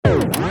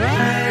What's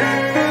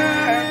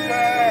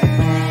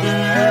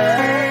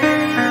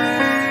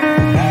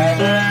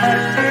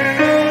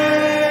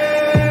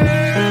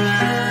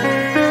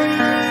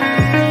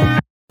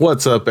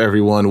up,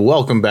 everyone?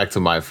 Welcome back to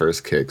My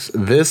First Kicks.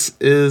 This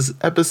is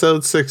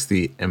episode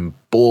 60, and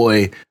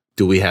boy,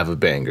 do we have a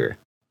banger.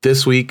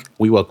 This week,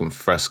 we welcome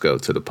Fresco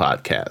to the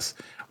podcast.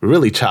 We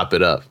really chop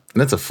it up,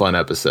 and it's a fun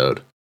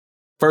episode.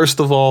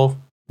 First of all,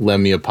 let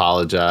me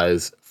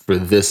apologize for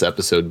this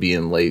episode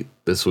being late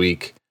this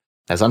week,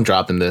 as I'm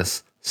dropping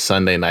this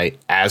Sunday night,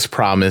 as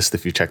promised,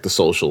 if you check the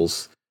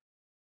socials.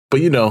 But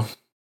you know,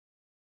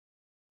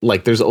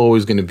 like there's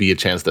always going to be a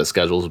chance that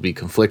schedules will be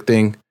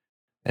conflicting.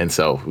 And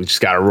so we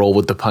just got to roll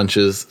with the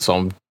punches.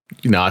 So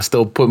I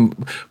still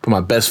put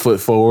my best foot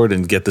forward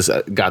and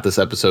got this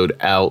episode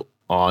out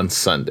on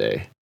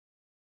Sunday.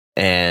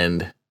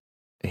 And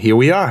here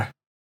we are,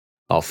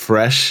 a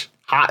fresh,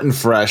 hot and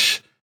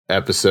fresh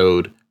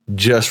episode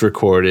just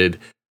recorded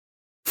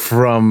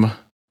from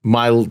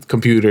my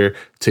computer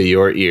to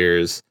your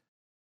ears.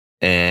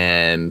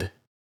 And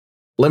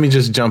let me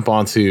just jump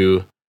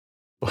onto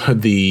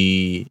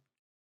the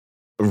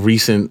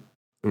recent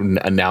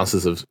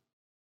announcements of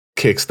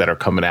kicks that are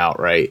coming out,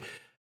 right?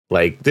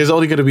 Like there's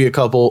only going to be a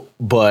couple,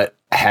 but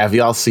have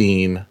y'all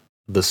seen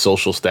the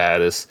social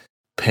status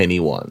penny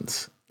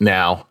ones?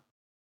 Now,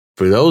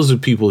 for those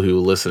of people who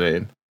are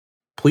listening,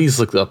 please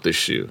look up this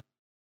shoe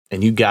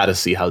and you got to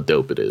see how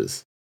dope it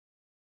is.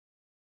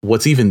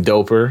 What's even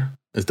doper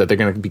is that they're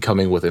going to be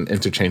coming with an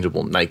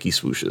interchangeable Nike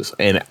swooshes,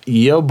 and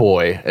your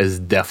boy is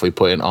definitely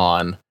putting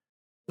on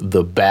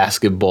the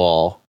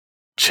basketball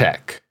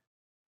check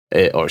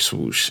or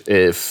swoosh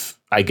if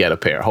I get a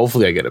pair.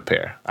 Hopefully I get a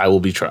pair. I will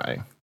be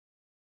trying.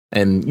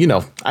 And,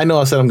 I know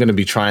I said I'm going to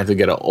be trying to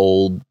get an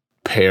old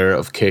pair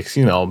of kicks,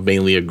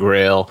 mainly a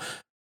Grail,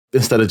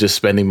 instead of just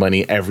spending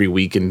money every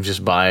week and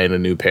just buying a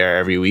new pair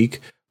every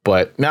week.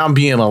 But now I'm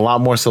being a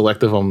lot more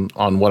selective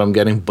on what I'm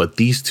getting. But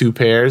these two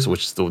pairs,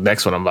 which is the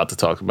next one I'm about to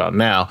talk about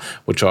now,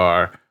 which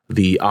are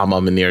the Alma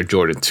Maniere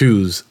Jordan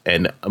 2s.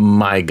 And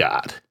my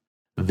God,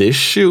 this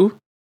shoe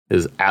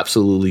is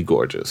absolutely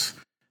gorgeous.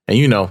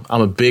 And,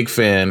 I'm a big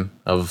fan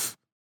of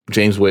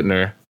James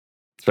Whitner,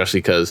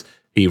 especially because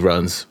he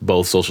runs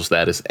both Social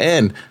Status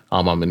and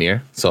Alma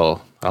Maniere. So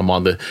I'm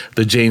on the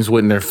James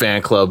Whitner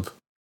fan club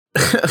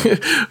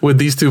with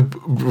these two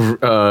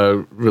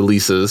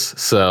releases.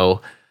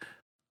 So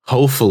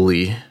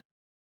hopefully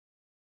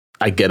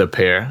I get a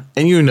pair.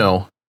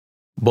 And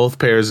both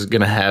pairs are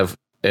going to have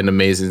an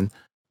amazing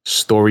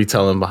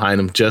storytelling behind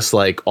them, just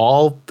like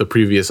all the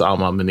previous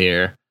Alma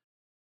Maniere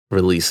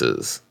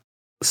releases.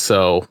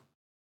 So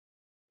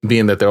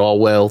being that they're all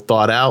well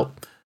thought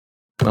out,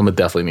 I'm going to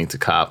definitely need to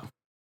cop.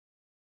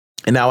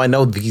 And now I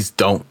know these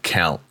don't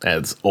count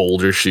as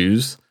older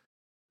shoes,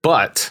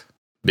 but,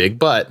 big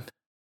but,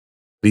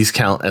 these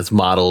count as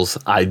models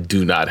I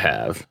do not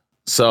have.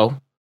 So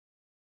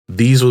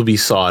these will be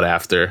sought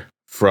after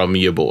from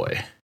your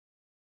boy.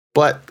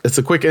 But it's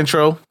a quick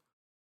intro.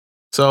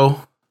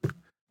 So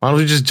why don't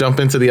we just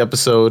jump into the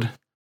episode?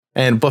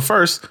 But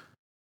first,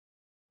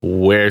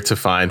 where to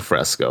find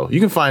Fresco. You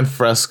can find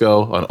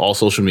Fresco on all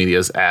social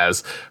medias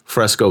as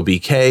Fresco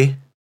BK.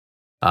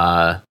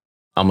 I'm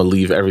going to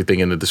leave everything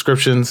in the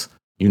descriptions.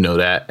 You know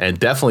that. And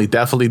definitely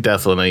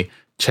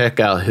check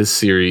out his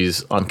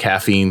series on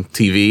Caffeine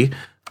TV,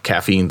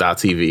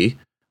 caffeine.tv,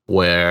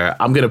 where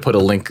I'm going to put a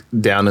link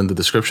down in the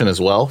description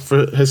as well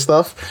for his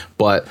stuff.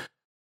 But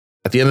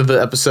at the end of the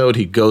episode,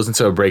 he goes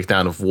into a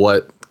breakdown of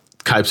what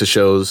types of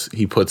shows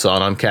he puts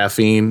on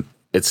Caffeine.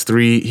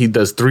 He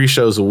does 3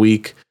 shows a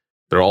week.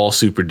 They're all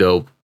super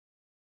dope.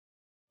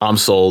 I'm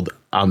sold.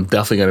 I'm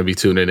definitely going to be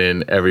tuning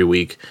in every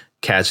week,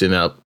 catching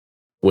up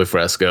with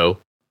Fresco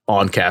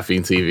on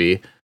Caffeine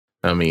TV.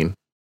 I mean,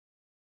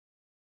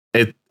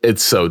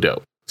 it's so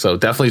dope. So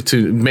definitely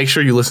to make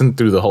sure you listen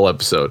through the whole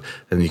episode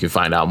and you can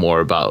find out more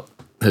about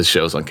his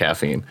shows on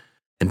Caffeine.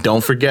 And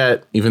don't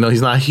forget, even though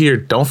he's not here,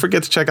 don't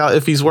forget to check out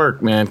Iffy's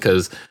work, man,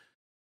 because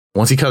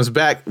once he comes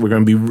back, we're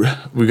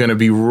gonna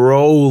be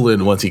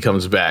rolling once he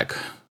comes back.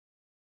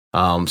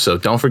 So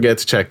don't forget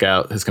to check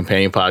out his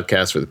companion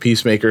podcast for the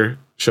Peacemaker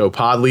show,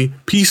 Podly.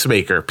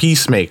 Peacemaker.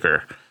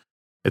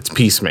 It's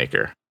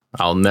Peacemaker.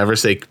 I'll never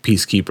say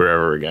Peacekeeper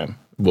ever again.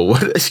 But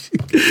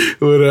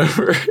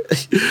whatever.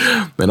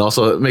 And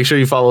also make sure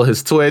you follow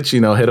his Twitch.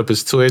 Hit up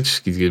his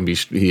Twitch.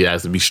 He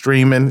has to be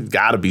streaming.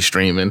 Got to be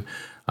streaming.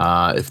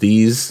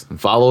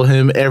 Follow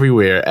him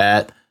everywhere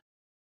at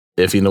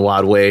Iffy in the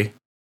Wild Way.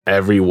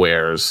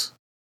 Everywhere's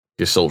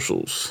your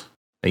socials.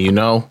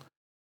 And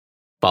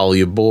follow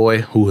your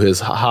boy, who is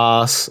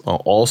Haas, on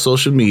all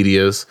social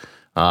medias.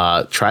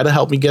 Try to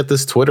help me get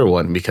this Twitter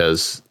one,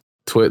 because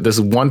this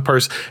one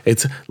person,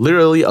 it's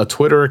literally a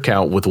Twitter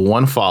account with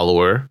one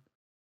follower,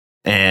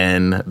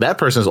 and that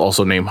person is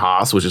also named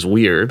Haas, which is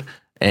weird,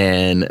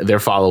 and they're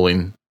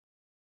following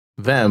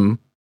them.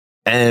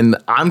 And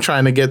I'm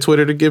trying to get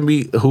Twitter to give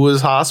me who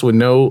is Haas with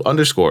no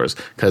underscores,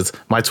 because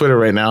my Twitter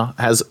right now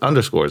has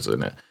underscores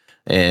in it,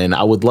 and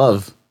I would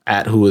love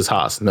at who is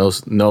Haas,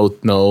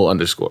 no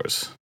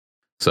underscores.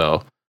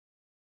 So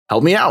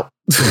help me out.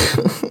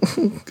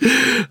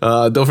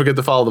 Don't forget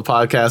to follow the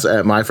podcast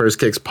at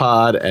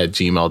myfirstkickspod at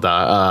gmail.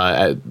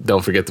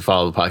 Don't forget to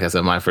follow the podcast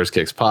at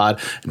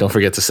myfirstkickspod. Don't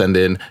forget to send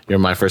in your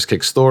My First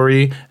Kick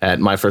story at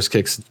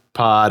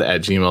myfirstkickspod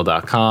at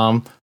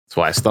gmail.com. That's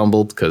why I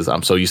stumbled, because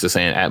I'm so used to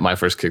saying at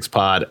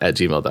myfirstkickspod at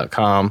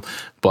gmail.com.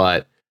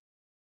 But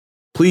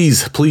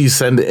please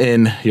send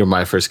in your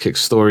My First Kick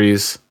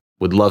stories.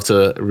 Would love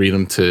to read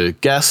them to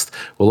guests.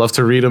 We'll love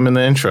to read them in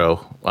the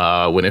intro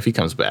if he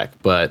comes back.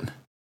 But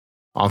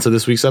on to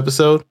this week's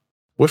episode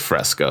with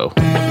Fresco.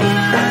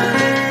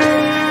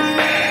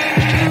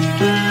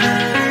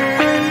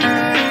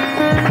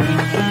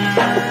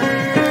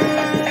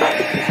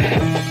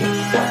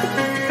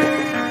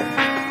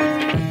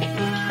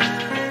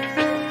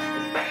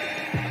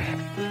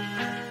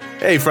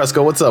 Hey,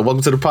 Fresco, what's up?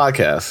 Welcome to the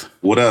podcast.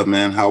 What up,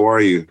 man? How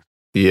are you?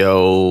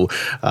 Yo,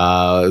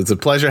 it's a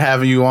pleasure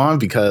having you on,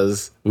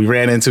 because we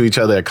ran into each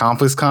other at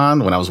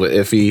ComplexCon when I was with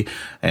Iffy,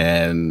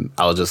 and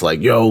I was just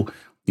like, yo,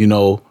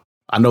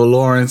 I know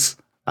Lawrence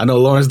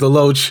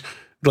Deloach.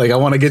 Like, I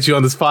want to get you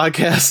on this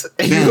podcast.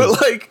 And you were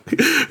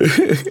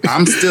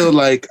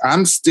like,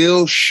 I'm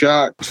still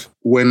shocked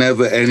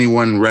whenever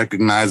anyone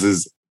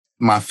recognizes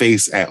my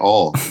face at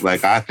all.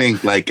 Like, I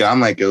think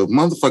I'm like, yo,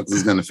 motherfuckers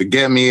is going to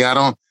forget me.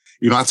 I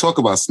talk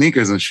about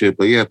sneakers and shit,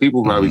 but yeah,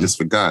 people probably just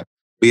forgot.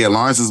 But yeah,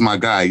 Lawrence is my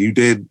guy. You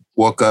did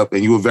walk up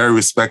and you were very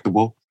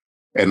respectable,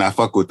 and I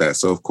fuck with that.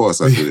 So of course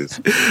I do this.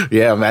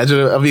 Yeah,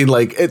 imagine. I mean,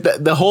 like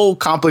the whole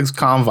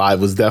ComplexCon vibe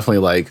was definitely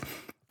like,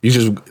 you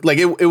just like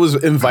it was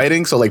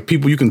inviting. So like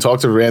you can talk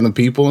to random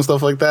people and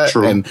stuff like that.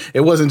 True. And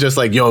it wasn't just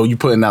like, yo, you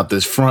putting out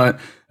this front,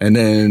 and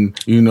then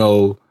you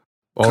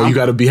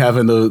got to be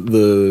having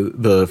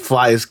the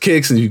flyest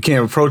kicks, and you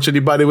can't approach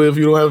anybody if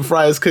you don't have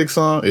flyest kicks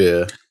on.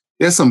 Yeah.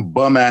 There's some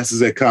bum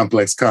asses at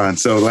ComplexCon,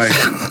 so like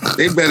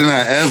they better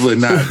not ever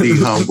not be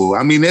humble.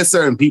 I mean, there's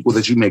certain people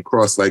that you may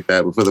cross like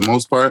that, but for the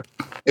most part,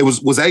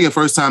 was that your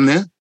first time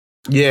there?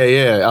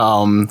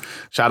 Yeah.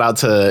 Shout out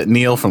to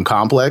Neil from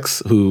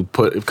Complex, who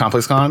put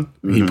ComplexCon.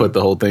 Mm-hmm. He put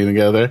the whole thing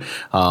together.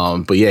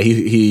 But yeah,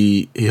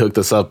 he hooked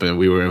us up, and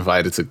we were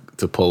invited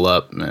to pull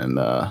up, and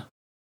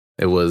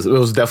it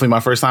was definitely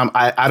my first time.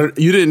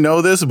 You didn't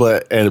know this,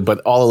 but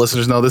all the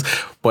listeners know this,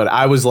 but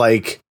I was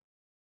like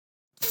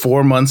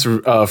 4 months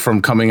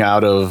from coming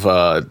out of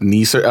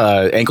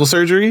ankle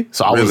surgery,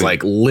 so I was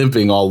like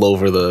limping all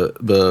over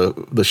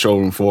the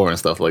showroom floor and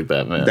stuff like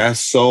that, man. That's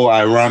so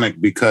ironic,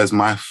 because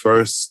my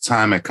first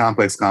time at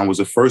ComplexCon was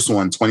the first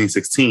one,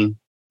 2016,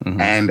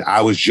 and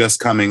I was just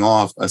coming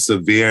off a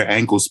severe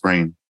ankle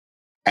sprain,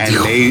 and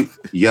I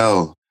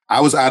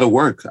was out of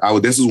work.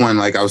 This is when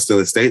like I was still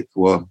at state.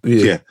 Well,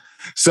 yeah.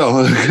 So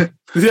I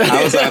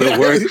was out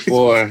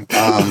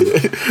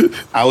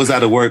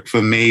of work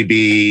for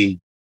maybe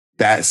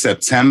that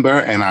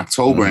September and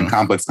October, and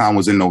ComplexCon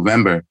was in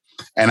November.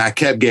 And I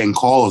kept getting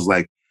calls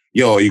like,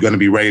 yo, are you going to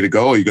be ready to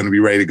go? Are you going to be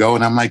ready to go?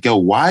 And I'm like, yo,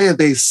 why are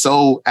they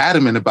so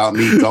adamant about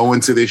me going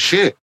to this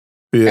shit?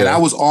 Yeah. And I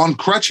was on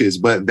crutches.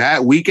 But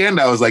that weekend,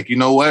 I was like, you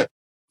know what?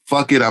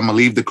 Fuck it. I'm going to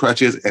leave the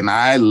crutches. And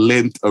I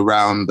limped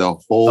around the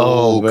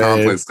whole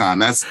ComplexCon.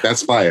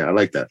 That's fire. I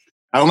like that.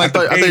 I don't like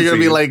I thought you were going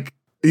to be like,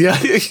 yeah,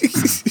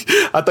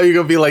 I thought you were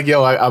gonna be like,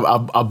 yo,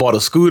 I bought a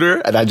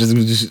scooter and I just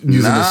was using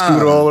the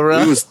scooter all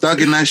around. You was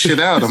thugging that shit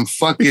out. I'm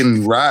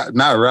fucking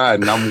not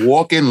riding. I'm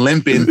walking,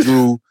 limping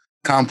through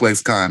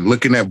ComplexCon,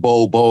 looking at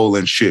Bowl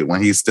and shit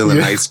when he's still in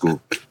high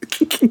school.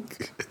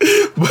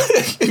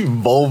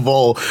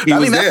 Bowl. I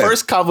mean, that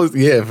first Complex,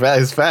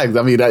 facts. I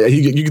mean,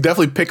 you can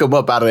definitely pick him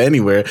up out of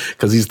anywhere,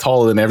 because he's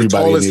taller than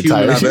everybody. The tallest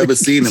human I've ever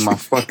seen in my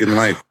fucking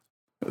life.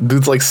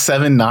 Dude's like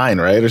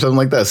 7'9", right, or something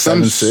like that.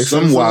 7'6",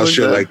 some wild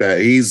shit like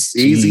that. He's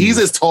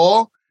as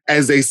tall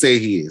as they say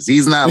he is.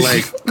 He's not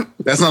like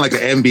that's not like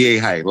an NBA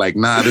height. Like,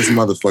 nah, this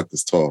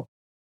motherfucker's tall.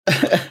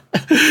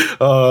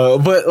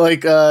 But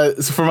like,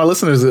 for my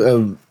listeners,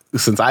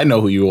 since I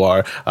know who you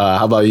are,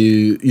 how about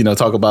you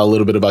talk about a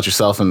little bit about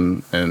yourself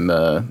and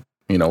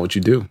what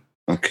you do?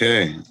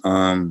 Okay.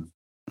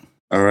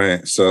 All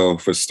right. So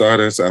for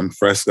starters, I'm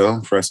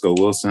Fresco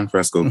Wilson,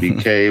 Fresco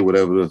BK,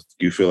 whatever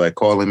you feel like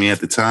calling me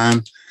at the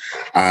time.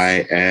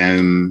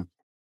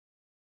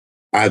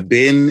 I've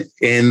been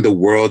in the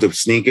world of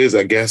sneakers,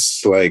 I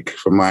guess, like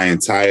for my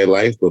entire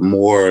life, but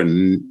more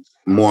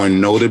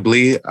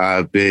notably,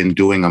 I've been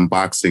doing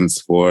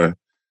unboxings for,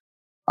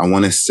 I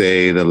want to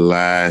say, the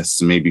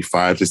last maybe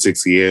 5 to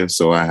 6 years.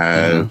 So I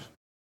have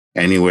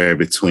anywhere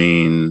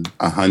between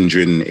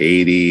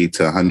 180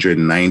 to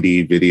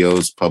 190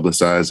 videos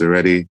publicized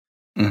already.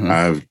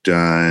 I've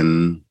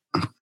done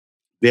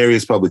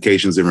various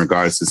publications in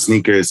regards to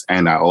sneakers,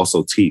 and I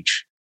also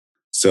teach.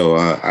 So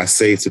I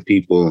say to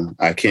people,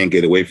 I can't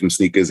get away from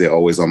sneakers. They're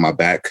always on my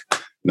back.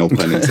 No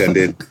pun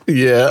intended.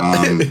 Yeah.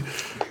 And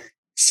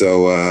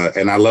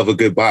I love a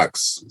good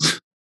box.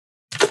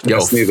 Yo,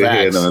 That's neither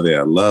here nor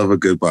there. I love a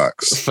good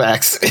box.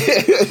 Facts.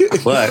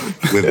 But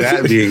with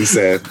that being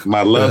said,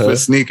 my love for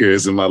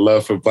sneakers and my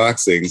love for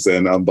boxings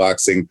and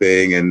unboxing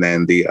thing, and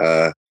then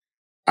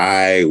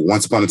I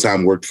once upon a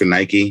time worked for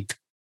Nike.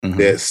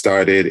 that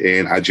started,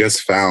 and I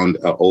just found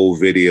an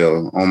old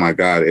video. Oh my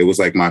God. It was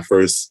like my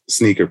first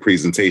sneaker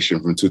presentation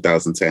from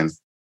 2010.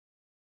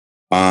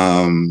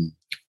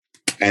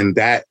 And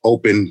that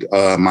opened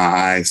my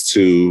eyes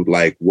to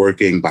like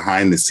working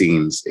behind the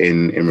scenes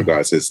in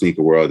regards to the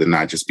sneaker world and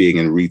not just being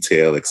in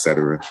retail,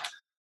 etc.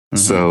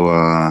 So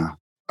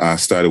I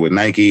started with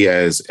Nike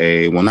as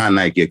not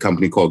Nike, a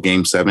company called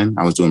Game 7.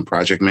 I was doing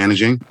project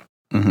managing.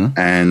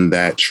 And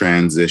that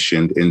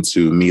transitioned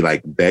into me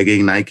like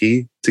begging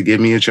Nike to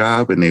give me a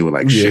job. And they were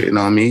like shitting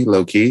on me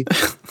low key.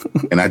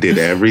 And I did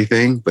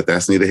everything, but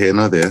that's neither here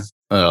nor there.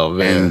 Oh,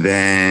 man. And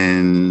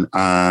then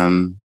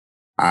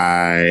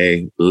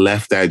I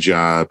left that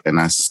job and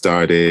I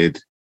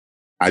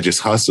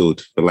just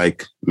hustled for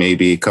like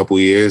maybe a couple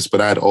years,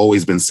 but I'd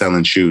always been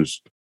selling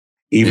shoes.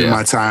 Even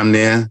my time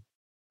there,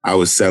 I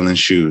was selling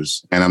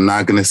shoes. And I'm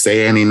not going to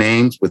say any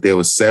names, but there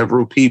were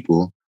several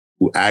people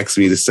who asked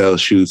me to sell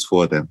shoes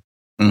for them.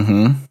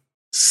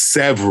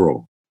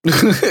 Several. You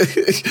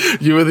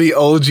were the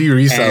OG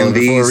reseller. And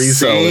these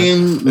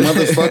same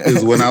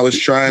motherfuckers, when I was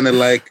trying to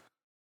like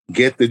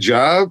get the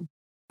job,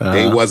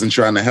 they wasn't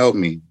trying to help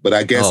me. But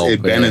I guess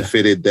it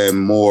benefited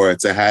them more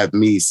to have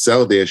me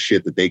sell their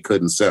shit that they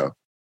couldn't sell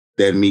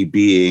than me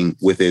being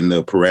within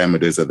the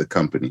parameters of the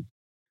company,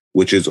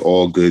 which is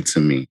all good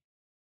to me.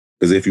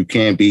 Because if you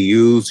can't be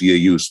used, you're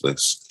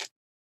useless.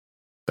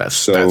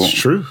 That's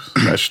true.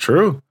 That's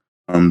true.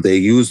 They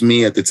used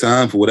me at the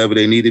time for whatever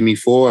they needed me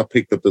for. I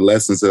picked up the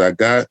lessons that I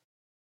got.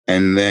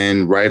 And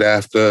then right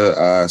after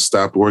I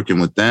stopped working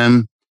with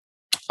them,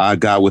 I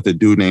got with a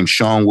dude named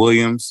Sean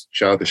Williams.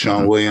 Shout out to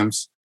Sean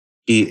Williams.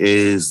 He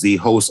is the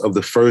host of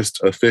the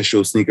first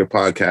official sneaker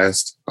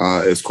podcast.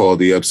 It's called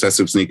The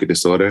Obsessive Sneaker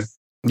Disorder.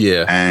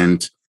 Yeah.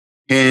 And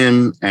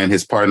him and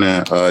his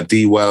partner,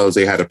 D. Wells,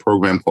 they had a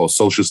program called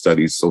Social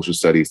Studies. Social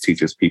Studies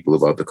teaches people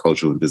about the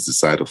cultural and business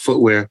side of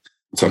footwear.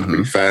 I'm talking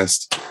pretty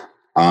fast.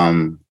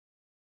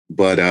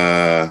 But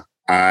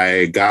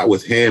I got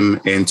with him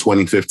in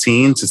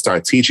 2015 to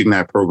start teaching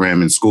that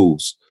program in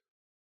schools.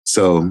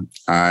 So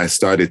I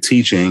started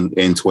teaching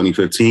in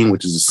 2015,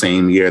 which is the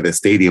same year that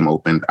Stadium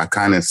opened. I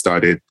kind of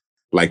started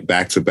like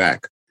back to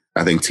back.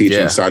 I think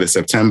teaching started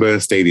September,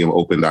 Stadium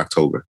opened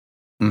October.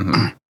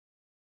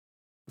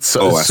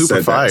 So it's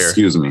super fire.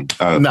 Excuse me.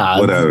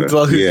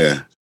 Whatever.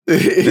 Yeah.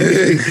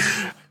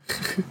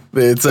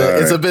 It's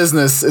a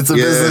business. It's a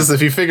business.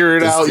 If you figure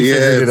it out, you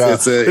figure it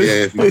out.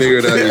 If you figure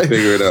it out, you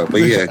figure it out.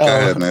 But yeah, go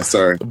ahead, man.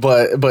 Sorry.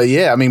 But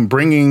yeah, I mean,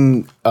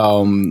 bringing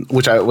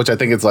which I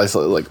think it's like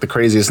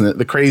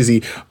the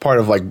crazy part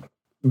of like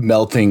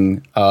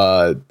melting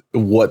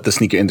what the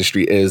sneaker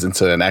industry is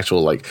into an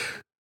actual like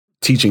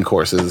teaching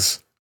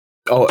courses.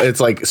 Oh, it's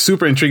like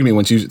super intriguing me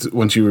once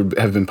you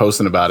have been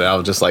posting about it. I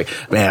was just like,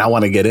 man, I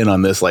want to get in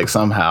on this like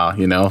somehow,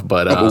 you know.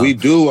 But we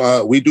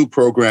do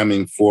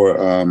programming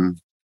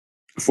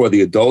for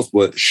the adults,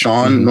 but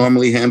Sean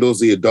normally handles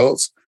the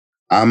adults.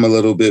 I'm a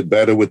little bit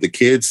better with the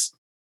kids,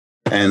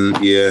 and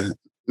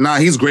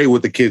he's great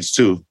with the kids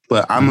too.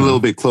 But I'm a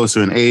little bit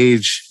closer in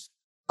age.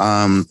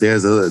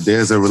 There's a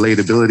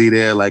relatability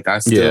there. Like I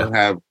still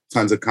have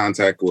tons of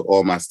contact with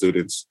all my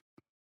students.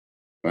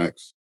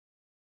 Thanks.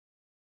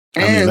 I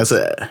mean, that's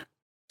it.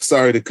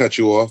 Sorry to cut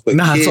you off, but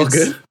it's all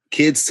good.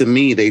 Kids, to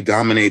me, they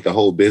dominate the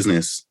whole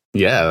business.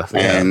 Yeah,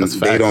 and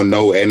they don't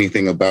know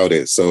anything about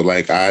it. So,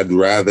 like, I'd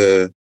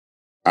rather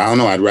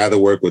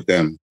work with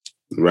them.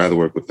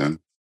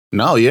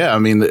 No, yeah, I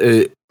mean,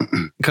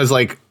 because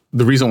like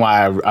the reason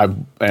why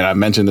I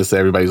mentioned this to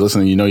everybody who's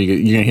listening, you know,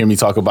 you're gonna hear me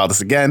talk about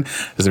this again,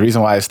 is the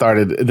reason why I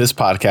started this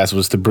podcast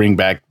was to bring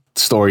back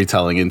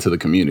storytelling into the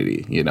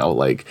community. You know,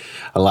 like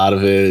a lot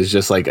of it is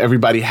just like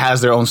everybody has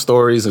their own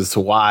stories as to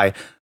why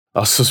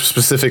a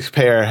specific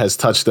pair has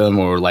touched them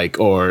or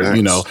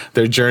you know,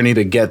 their journey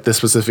to get this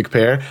specific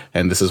pair.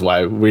 And this is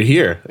why we're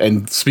here.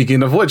 And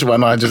speaking of which, why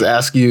don't I just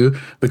ask you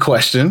the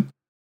question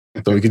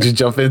so we could just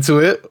jump into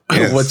it?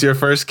 Yes. What's your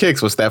first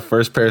kicks? What's that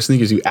first pair of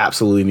sneakers you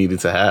absolutely needed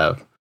to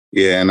have?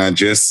 Yeah, and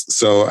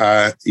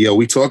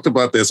we talked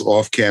about this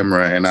off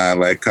camera and I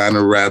like kind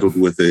of rattled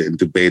with it and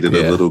debated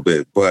a little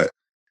bit, but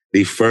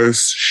the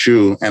first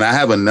shoe, and I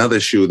have another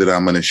shoe that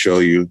I'm going to show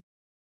you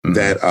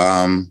that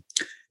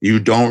you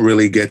don't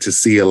really get to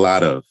see a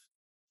lot of.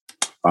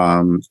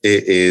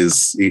 It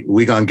is,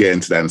 we're going to get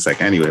into that in a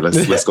second. Anyway,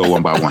 let's go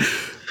one by one.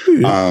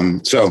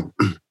 So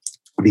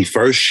the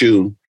first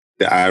shoe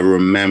that I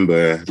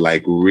remember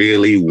like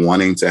really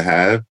wanting to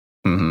have,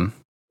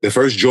 the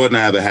first Jordan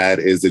I ever had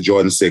is the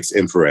Jordan 6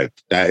 Infrared.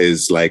 That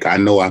is like, I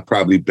know I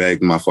probably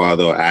begged my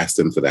father or asked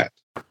him for that.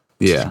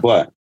 Yeah.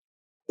 But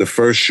the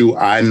first shoe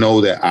I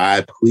know that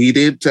I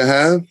pleaded to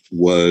have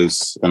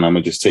was, and I'm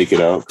going to just take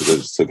it out because I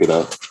just took it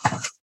out,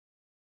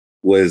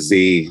 was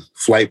the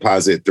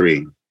Flightposite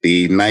 3,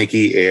 the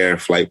Nike Air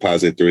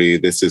Flightposite 3.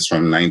 This is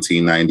from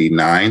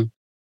 1999,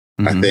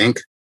 I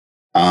think.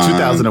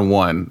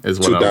 2001 is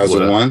what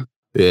 2001?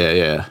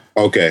 Yeah.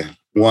 Okay.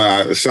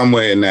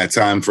 somewhere in that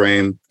time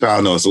frame. I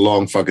don't know. It's a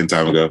long fucking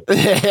time ago.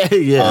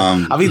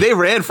 Yeah, I mean, they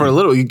ran for a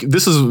little.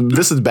 This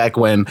is back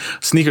when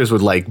sneakers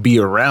would like be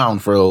around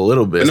for a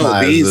little bit.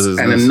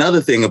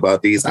 Another thing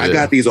about these, I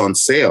got these on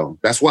sale.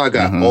 That's why I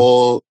got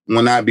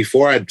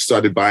before I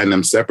started buying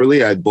them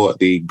separately. I bought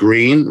the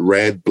green,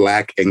 red,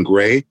 black, and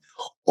gray,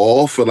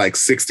 all for like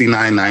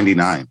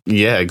 $69.99.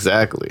 Yeah,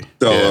 exactly.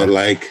 So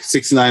like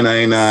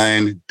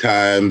 $69.99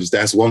 times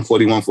that's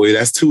 140.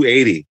 That's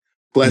 $280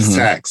 plus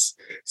tax.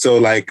 So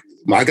like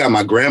I got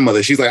my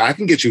grandmother. She's like, I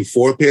can get you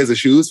 4 pairs of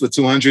shoes for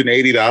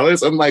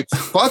 $280. I'm like,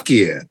 fuck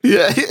yeah.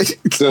 Yeah.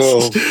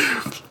 So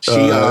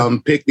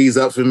she picked these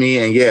up for me,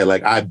 and yeah,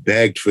 like I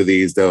begged for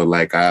these though.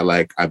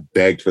 I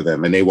begged for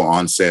them, and they were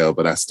on sale,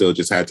 but I still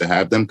just had to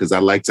have them because I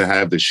like to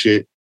have the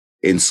shit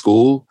in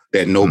school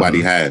that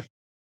nobody had.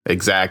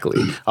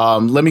 Exactly.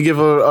 Let me give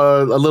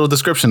a little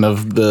description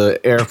of the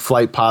Air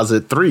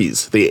Flightposite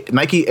 3s. The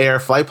Nike Air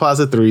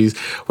Flightposite 3s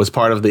was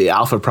part of the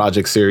Alpha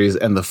Project series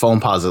and the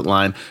Foamposite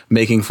line,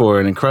 making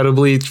for an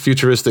incredibly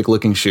futuristic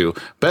looking shoe.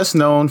 Best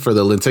known for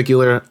the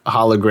lenticular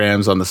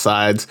holograms on the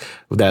sides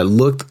that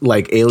looked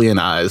like alien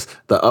eyes.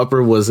 The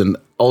upper was an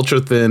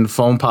ultra thin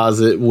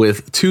foamposite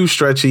with 2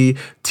 stretchy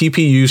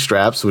TPU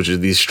straps, which are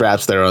these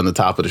straps that are on the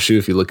top of the shoe.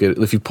 If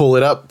you pull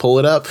it up,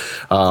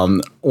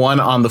 one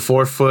on the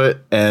forefoot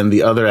and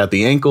the other at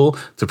the ankle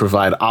to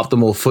provide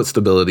optimal foot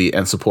stability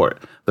and support.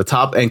 The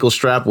top ankle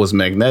strap was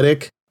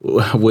magnetic,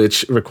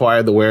 which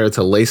required the wearer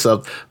to lace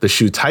up the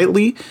shoe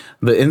tightly.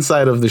 The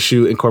inside of the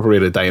shoe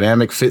incorporated a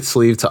dynamic fit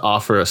sleeve to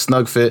offer a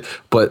snug fit,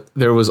 but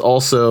there was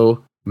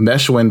also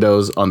mesh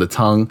windows on the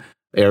tongue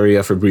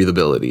area for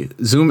breathability.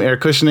 Zoom air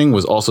cushioning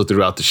was also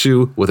throughout the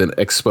shoe with an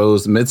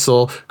exposed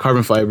midsole,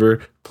 carbon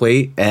fiber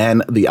plate,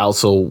 and the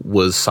outsole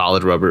was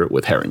solid rubber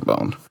with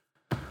herringbone.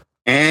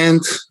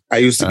 And I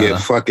used to get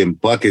fucking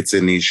buckets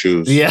in these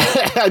shoes. Yeah,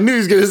 I knew he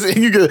was gonna say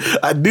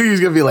I knew he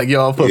was gonna be like,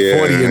 "Yo, I'll put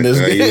 40 in this."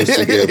 I used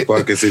to get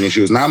buckets in these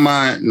shoes. Not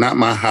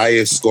my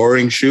highest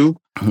scoring shoe.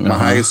 My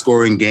highest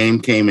scoring game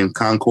came in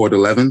Concord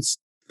 11s.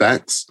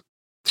 Facts.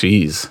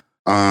 Jeez.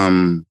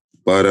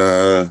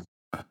 But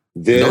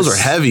those are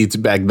heavy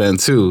back then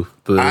too.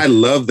 I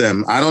love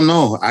them. I don't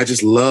know. I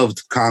just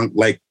loved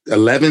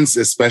 11s,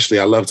 especially.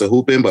 I love to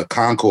hoop in, but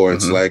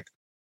Concords, like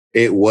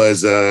it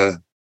was. I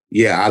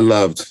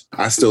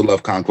still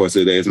love Concords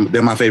today.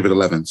 They're my favorite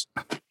 11s.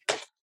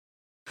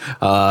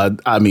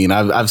 I mean,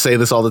 I've say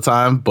this all the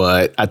time,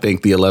 but I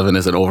think the 11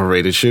 is an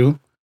overrated shoe.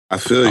 I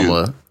feel you.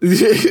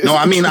 No,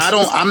 I mean,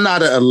 I'm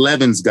not an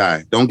 11s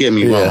guy. Don't get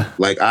me wrong.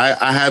 Like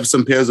I have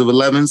some pairs of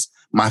 11s.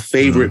 My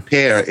favorite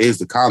pair is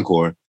the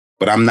Concord,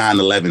 but I'm not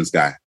an 11s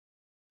guy.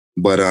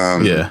 But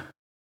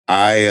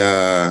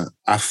I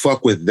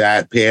fuck with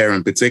that pair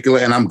in particular,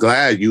 and I'm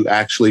glad you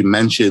actually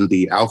mentioned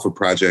the Alpha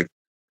Project.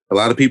 A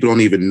lot of people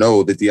don't even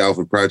know that the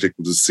Alpha Project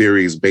was a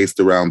series based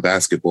around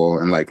basketball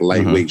and like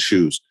lightweight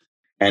shoes.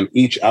 And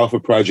each Alpha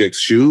Project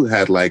shoe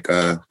had like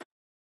a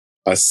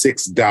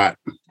 6-dot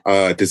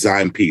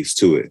design piece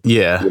to it.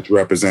 Yeah. Which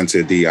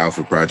represented the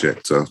Alpha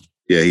Project. So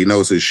yeah, he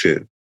knows his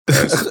shit.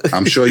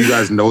 I'm sure you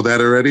guys know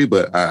that already,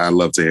 but I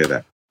love to hear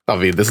that. I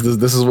mean, this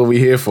is what we're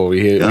here for.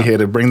 We're here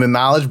to bring the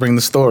knowledge, bring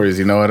the stories.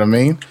 You know what I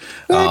mean?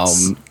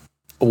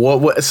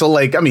 What? So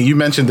like, I mean, you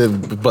mentioned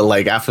it, but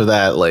like after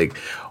that, like,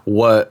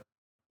 what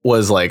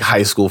was like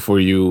high school for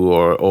you,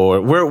 or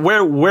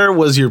where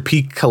was your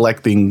peak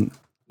collecting,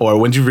 or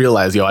when did you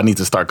realize, yo, I need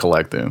to start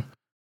collecting?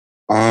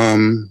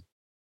 I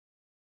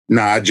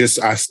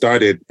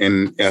started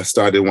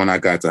when I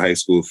got to high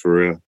school for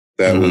real.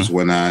 That was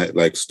when I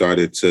like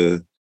started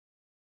to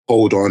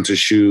hold on to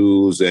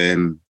shoes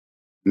and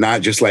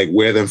not just like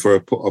wear them for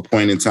a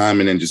point in time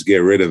and then just get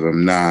rid of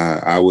them. Nah,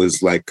 I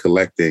was like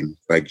collecting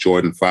like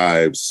Jordan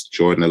 5s,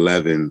 Jordan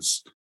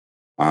 11s,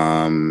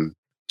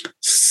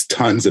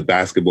 tons of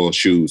basketball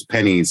shoes,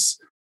 penny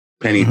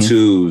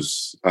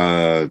 2s.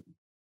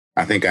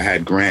 I think I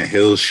had Grant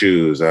Hill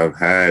shoes. I've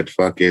had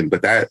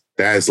but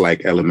that's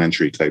like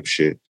elementary type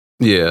shit.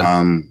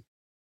 Yeah.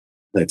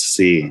 Let's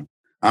see.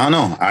 I don't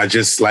know. I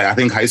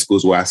think high school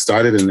is where I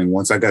started. And then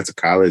once I got to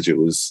college, it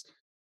was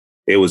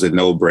a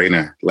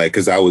no-brainer. Like,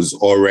 cause I was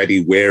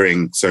already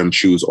wearing some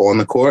shoes on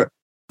the court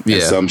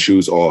and some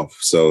shoes off.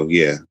 So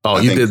yeah. Oh,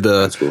 you did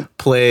the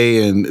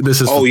play and this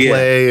is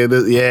play. And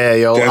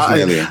yo.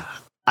 Definitely.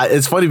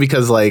 It's funny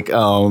because like, I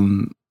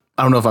don't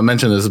know if I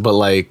mentioned this, but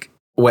like,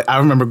 I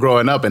remember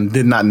growing up and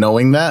did not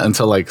knowing that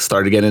until like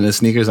started getting into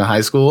sneakers in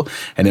high school.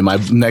 And then my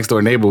next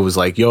door neighbor was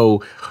like,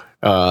 yo,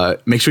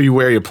 make sure you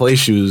wear your play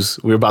shoes.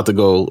 We're about to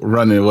go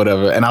running or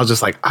whatever. And I was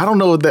just like, I don't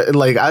know what that,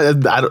 like, I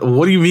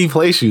what do you mean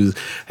play shoes?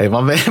 Hey,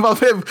 my man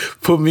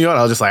put me on.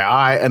 I was just like, all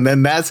right. And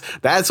then that's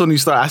when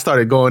I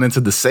started going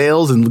into the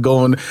sales and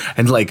going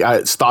and like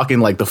stalking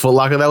like the Foot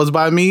Locker that was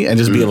by me and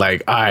just being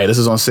like, all right, this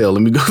is on sale.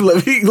 Let me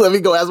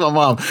go ask my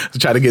mom to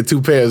try to get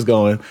 2 pairs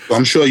going. Well,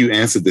 I'm sure you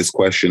answered this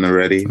question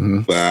already,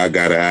 but I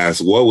gotta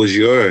ask, what was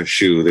your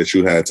shoe that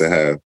you had to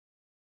have?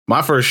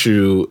 My first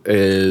shoe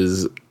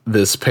is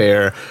this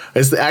pair.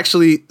 It's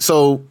actually,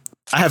 so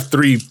I have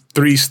three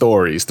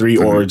stories, 3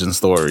 origin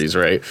stories,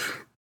 right?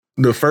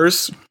 the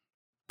first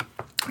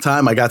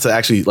time I got to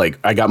actually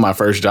I got my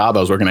first job, I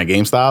was working at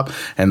GameStop,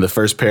 and the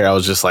first pair I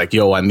was just like,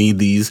 yo, I need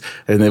these.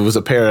 And it was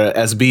a pair of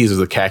SBs, it was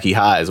the khaki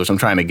highs, which I'm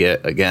trying to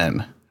get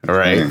again. All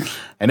right.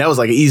 And that was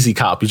like an easy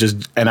cop.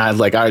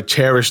 I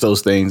cherished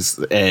those things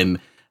and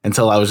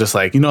until I was just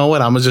like, you know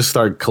what, I'm gonna just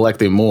start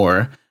collecting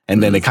more.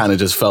 And then it kind of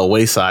just fell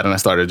wayside and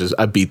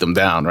I beat them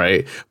down.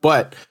 Right.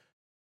 But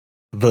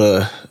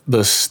the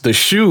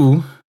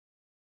shoe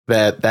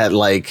that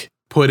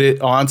put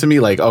it on to me,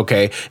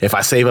 okay, if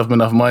I save up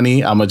enough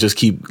money, I'm gonna just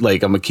keep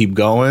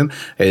going,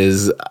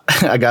 is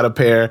I got a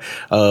pair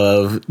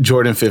of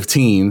Jordan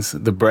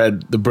 15s, the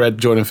bread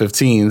Jordan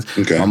 15s.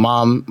 Okay. My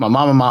mom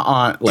and my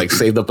aunt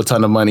saved up a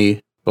ton of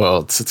money.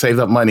 Well, saved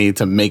up money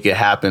to make it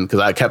happen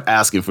because I kept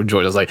asking for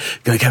Jordans. I was like,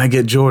 can I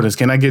get Jordans?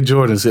 Can I get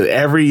Jordans?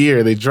 Every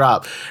year they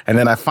drop. And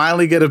then I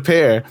finally get a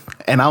pair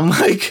and I'm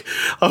like,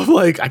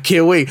 I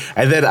can't wait.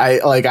 And then I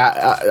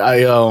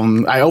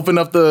open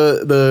up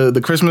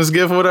the Christmas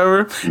gift or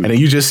whatever. And then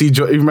you just see,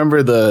 you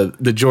remember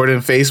the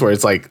Jordan face where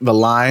it's like the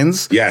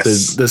lines?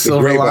 Yes. The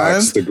silver gray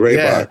lines? Box, the gray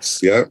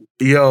box. Yep.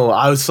 Yo,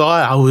 I saw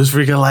it. I was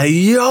freaking like,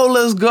 yo,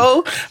 let's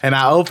go. And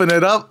I open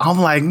it up. I'm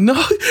like, no.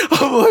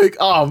 I'm like,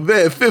 oh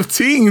man,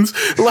 15s.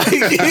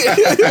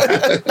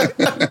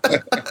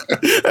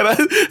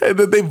 And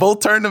then they both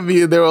turned to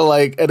me and they were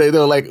like,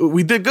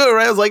 we did good,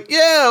 right? I was like,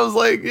 yeah. I was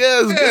like,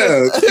 yeah, it's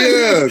good.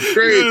 Yeah,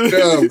 great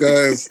job,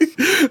 guys.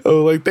 I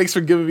was like, thanks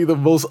for giving me the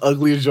most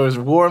ugliest Jordans.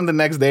 Wore them the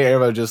next day.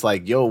 Everybody was just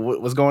like, yo,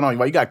 what's going on?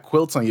 Why you got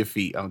quilts on your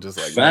feet? I'm just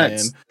like,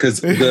 facts. Man. Because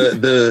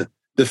the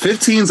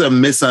 15s are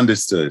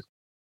misunderstood.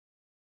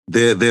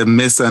 They're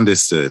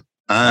misunderstood.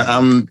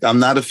 I'm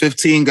not a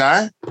 15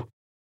 guy,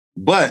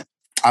 but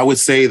I would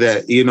say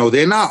that,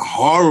 they're not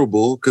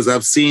horrible because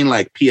I've seen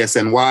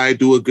PSNY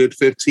do a good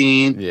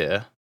 15.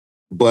 Yeah.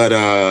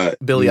 But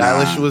Billie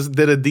Eilish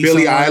did a decent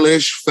Billie one.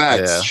 Eilish,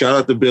 facts. Yeah. Shout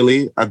out to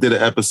Billie. I did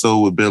an episode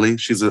with Billie.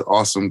 She's an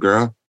awesome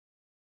girl.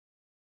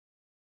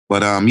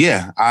 But I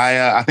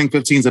think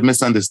 15s are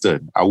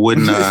misunderstood. I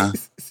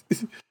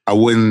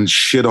wouldn't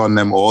shit on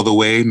them all the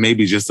way,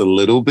 maybe just a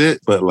little bit,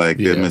 but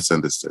they're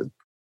misunderstood.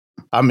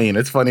 I mean,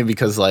 it's funny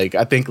because I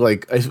think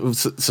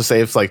say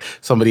if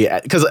somebody,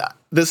 because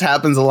this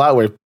happens a lot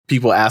where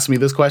people ask me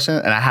this question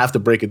and I have to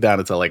break it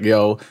down into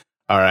yo,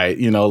 all right,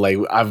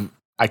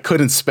 I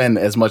couldn't spend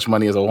as much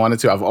money as I wanted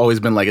to. I've always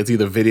been it's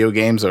either video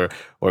games or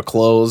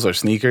clothes or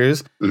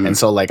sneakers. Mm-hmm. And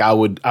so I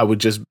would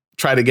just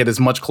try to get as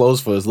much clothes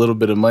for as little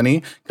bit of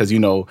money because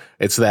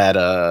it's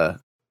that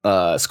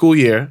school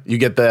year, you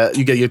get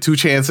your two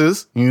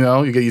chances,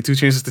 you get your two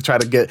chances to try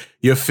to get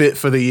your fit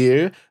for the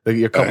year,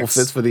 your couple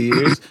fits for the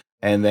years.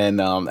 And then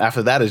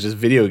after that is just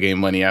video game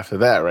money after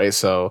that, right?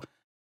 So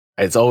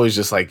it's always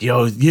just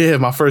yo, yeah,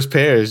 my first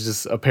pair is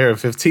just a pair of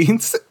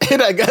 15s.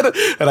 and I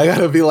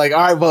gotta be like, all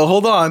right, but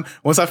hold on.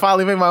 Once I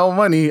finally make my own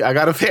money, I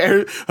got a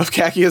pair of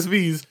khaki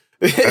SBs.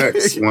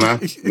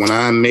 When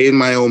I made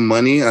my own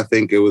money, I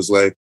think it was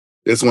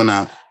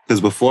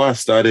because before I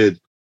started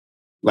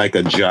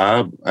a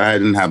job, I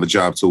didn't have a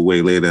job till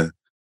way later.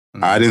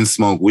 Mm-hmm. I didn't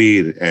smoke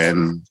weed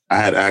and I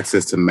had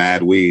access to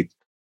mad weed.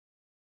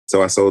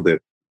 So I sold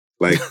it.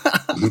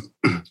 And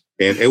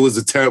it was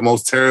the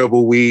most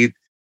terrible weed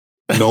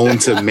known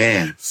to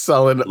man.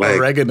 Selling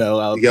oregano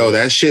out there. Yo,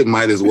 there. that shit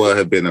might as well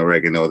have been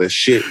oregano. That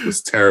shit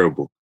was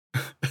terrible.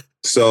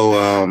 So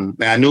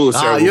I knew it was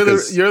terrible.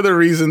 You're the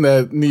reason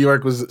that New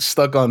York was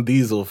stuck on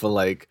diesel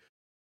for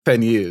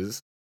 10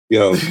 years.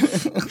 Yo,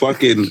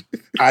 fucking,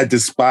 I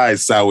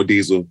despise sour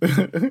diesel.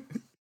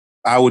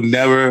 I would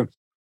never,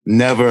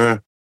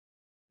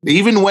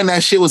 even when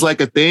that shit was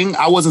a thing,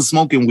 I wasn't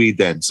smoking weed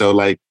then. So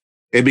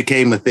it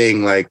became a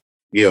thing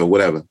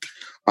whatever.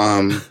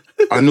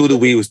 I knew the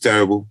weed was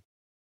terrible,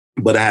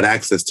 but I had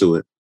access to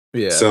it.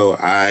 Yeah. So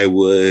I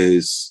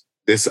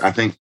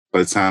think by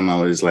the time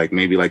I was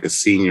maybe a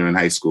senior in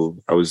high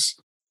school, I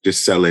was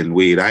just selling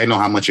weed. I didn't know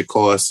how much it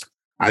cost.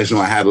 I just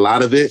know I had a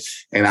lot of it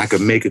and I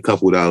could make a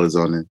couple dollars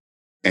on it.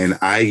 And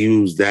I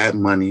used that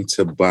money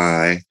to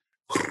buy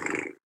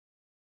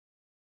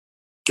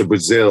the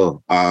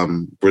Brazil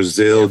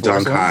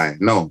Dunk High.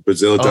 No,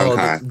 Brazil Dunk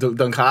High.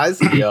 Dunk Highs?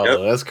 Yo, yep.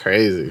 That's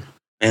crazy.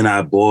 And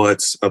I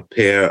bought a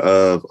pair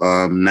of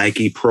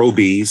Nike Pro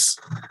Bs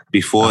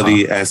before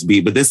the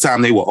SB, but this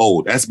time they were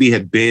old. SB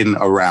had been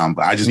around,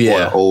 but I just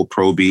bought an old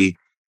Pro B.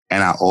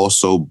 And I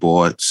also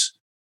bought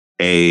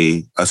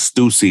a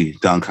Stussy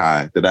Dunk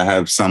High that I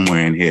have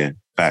somewhere in here.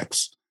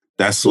 Facts.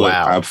 That's what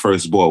I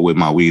first bought with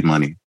my weed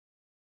money.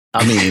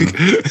 I mean,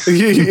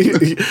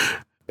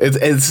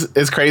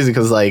 it's crazy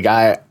because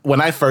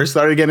when I first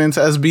started getting into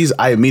SBs,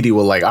 I immediately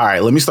was all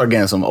right, let me start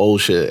getting some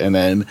old shit. And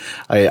then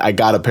I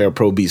got a pair of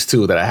Pro Bs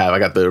too that I have. I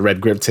got the red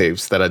grip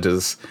tapes that I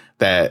just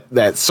I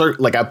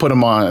put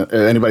them on.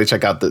 Anybody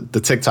check out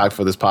the TikTok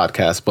for this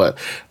podcast? But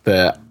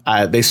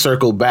they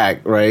circled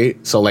back, right?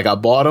 So I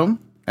bought them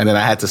and then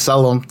I had to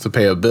sell them to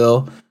pay a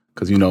bill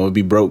because it'd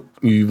be broke.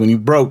 When you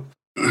broke.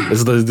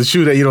 It's the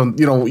shoe that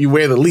you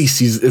wear the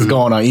least is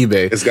going on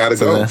eBay. It's got to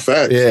go.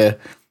 Facts. Yeah.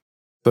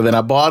 So then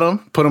I bought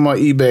them, put them on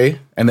eBay.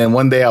 And then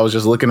one day I was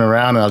just looking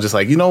around and I was just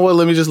like, you know what?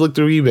 Let me just look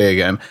through eBay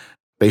again.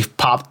 They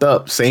popped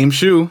up, same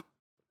shoe,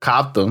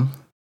 copped them.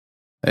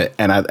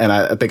 And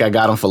I think I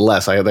got them for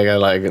less. I think I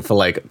like it for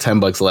like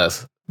 $10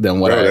 less than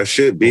what that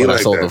should be what like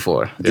I sold that. them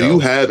for. Do you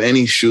have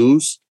any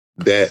shoes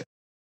that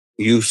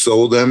you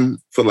sold them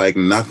for like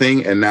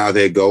nothing and now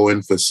they're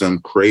going for some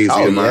crazy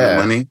amount of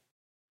money?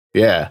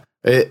 Yeah.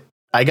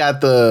 I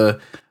got the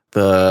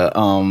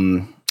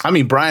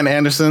Brian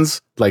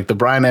Anderson's, like the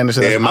Brian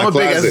Anderson's. I'm a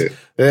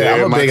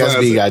big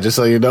SB guy, just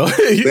so you know.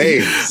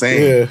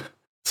 Same. Yeah.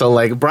 So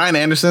like Brian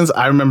Anderson's,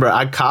 I remember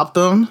I copped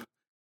them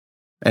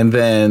and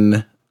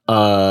then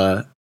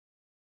and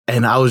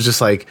I was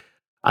just like,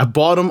 I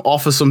bought them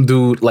off of some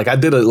dude. Like I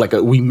did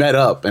we met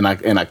up and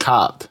I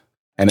copped.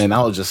 And then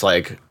I was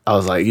like,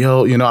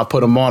 yo, I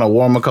put them on, I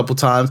wore them a couple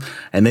times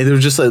and they were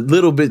just a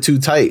little bit too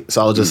tight.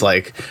 So I was just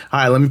like, all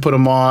right, let me put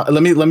them on.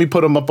 Let me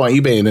put them up on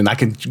eBay and then I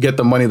can get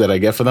the money that I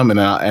get for them. And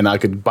I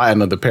could buy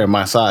another pair of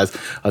my size.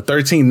 A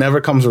 13 never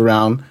comes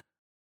around.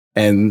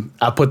 And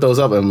I put those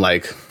up and I'm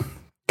like,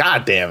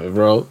 God damn it,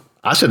 bro.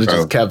 I should have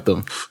just kept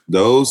them.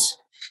 Those,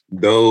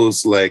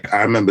 like,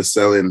 I remember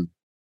selling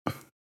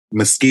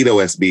mosquito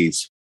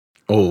SBs.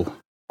 Oh,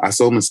 I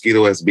sold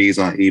mosquito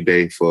SBs on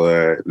eBay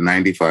for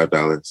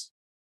 $95.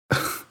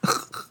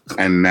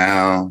 And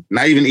now,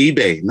 not even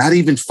eBay, not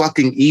even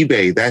fucking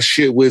eBay. That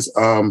shit was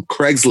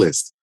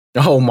Craigslist.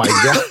 Oh my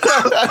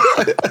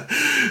God.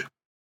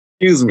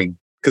 Excuse me.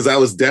 Because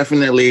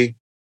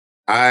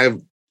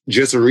I've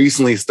just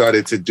recently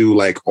started to do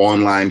like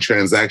online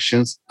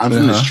transactions. I'm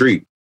from the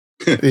street.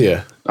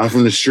 Yeah. I'm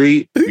from the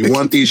street. You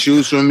want these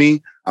shoes from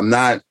me? I'm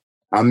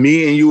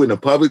me and you in a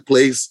public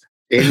place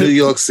in New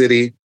York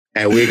City.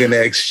 And we're going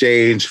to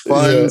exchange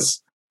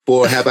funds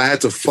for, have I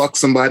had to fuck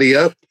somebody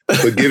up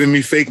for giving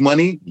me fake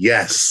money?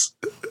 Yes.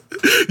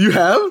 You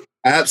have?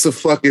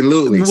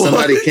 Absolutely. What?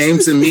 Somebody came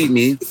to meet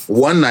me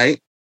one night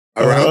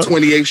around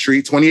 28th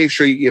Street. 28th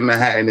Street in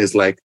Manhattan is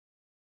like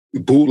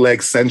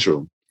bootleg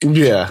central.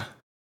 Yeah.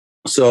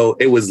 So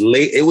it was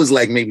late. It was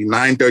like maybe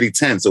 9:30,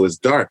 10. So it's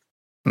dark.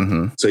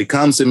 Mm-hmm. So he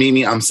comes to meet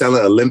me. I'm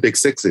selling Olympic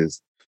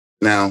sixes.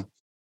 Now,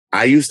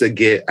 I used to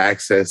get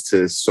access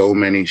to so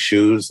many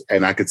shoes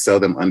and I could sell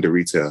them under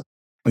retail.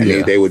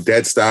 And they were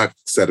dead stock,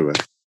 etc.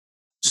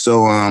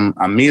 So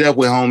I meet up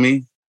with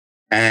homie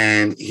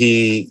and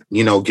he,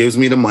 gives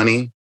me the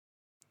money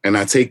and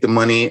I take the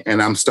money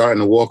and I'm starting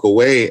to walk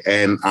away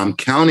and I'm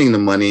counting the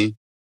money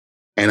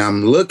and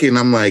I'm looking,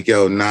 I'm like,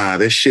 yo, nah,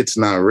 this shit's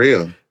not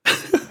real.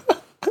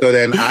 So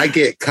then I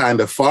get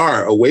kind of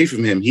far away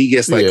from him. He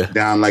gets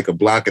down like a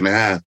block and a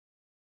half.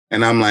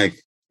 And I'm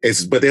like,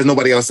 but there's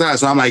nobody outside.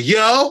 So I'm like,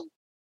 yo,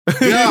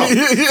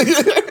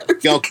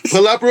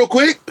 pull up real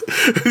quick.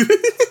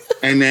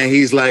 And then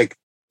he's like,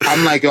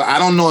 I'm like, yo, I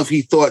don't know if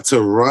he thought to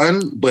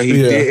run, but he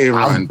didn't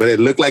run. But it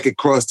looked like it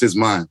crossed his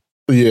mind.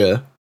 Yeah.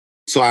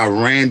 So I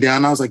ran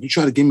down. I was like, you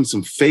try to give me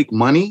some fake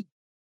money?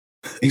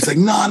 He's like,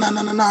 no.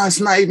 It's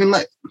not even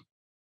like...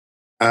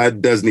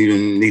 doesn't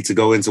even need to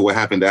go into what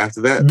happened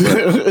after that.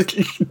 But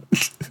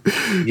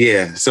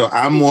yeah, so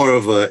I'm more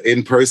of a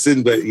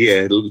in-person, but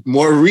yeah,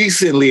 more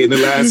recently in the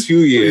last few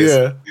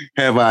years,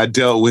 have I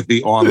dealt with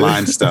the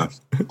online stuff,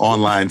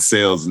 online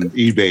sales and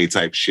eBay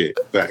type shit.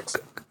 Facts.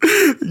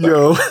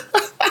 Yo.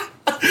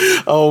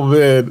 Oh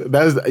man,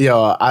 I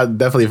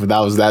definitely, if that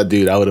was that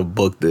dude, I would have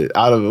booked it.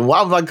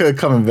 Why was I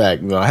coming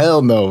back? No,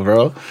 hell no,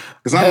 bro.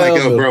 Because I'm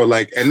like, yo, bro,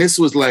 like, and this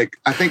was like,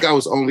 I think I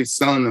was only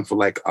selling them for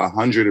like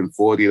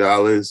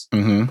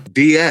 $140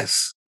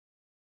 DS.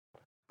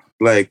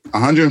 Like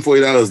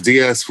 $140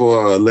 DS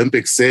for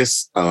Olympic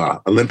six.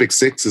 Olympic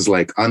six is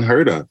like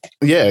unheard of.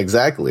 Yeah,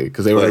 exactly.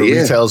 Because they were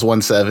retails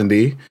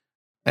 $170.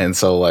 And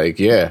so like,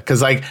 yeah,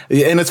 because like,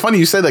 and it's funny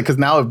you said that because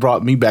now it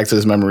brought me back to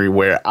this memory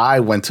where I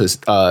went to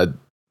a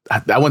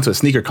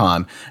sneaker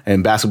con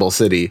in Basketball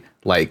City.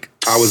 Like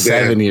I was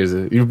 7 there. years.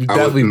 You're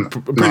definitely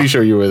pretty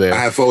sure you were there.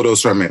 I have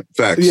photos from it.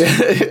 Facts. Yeah.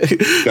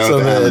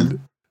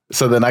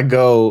 So then I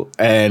go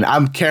and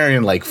I'm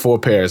carrying like 4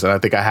 pairs, and I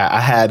think I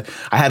had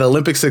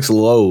Olympic 6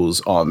 lows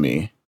on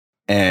me,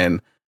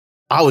 and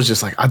I was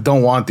just like, I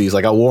don't want these.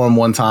 Like I wore them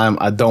one time.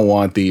 I don't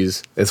want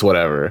these. It's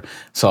whatever.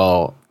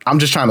 So I'm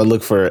just trying to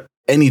look for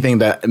anything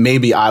that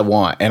maybe I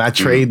want, and I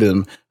trade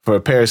them for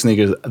a pair of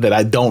sneakers that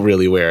I don't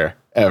really wear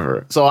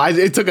ever. So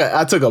I took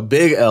a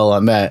big L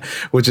on that,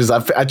 which is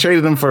I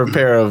traded them for a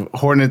pair of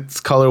Hornets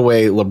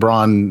colorway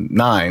LeBron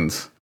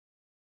 9s.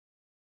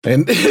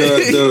 And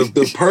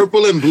the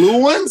purple and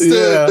blue ones?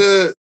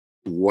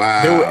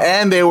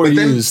 Wow. They were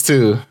used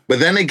too. But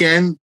then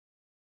again,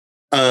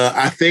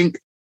 I think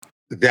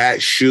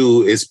that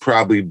shoe is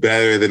probably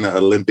better than the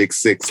Olympic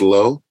 6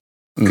 low.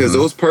 Because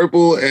those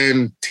purple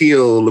and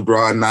teal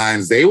LeBron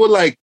 9s, they were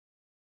like,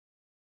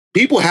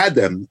 people had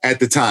them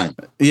at the time.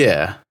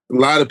 Yeah. A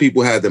lot of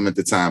people had them at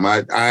the time.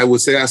 I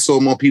would say I saw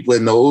more people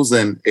in those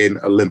than in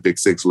Olympic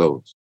 6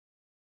 lows.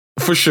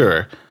 For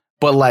sure.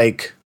 But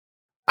like,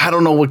 I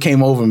don't know what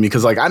came over me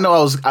because like I know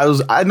I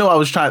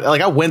was trying,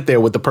 like I went there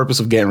with the purpose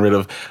of getting rid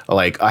of,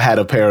 like I had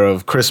a pair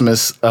of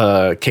Christmas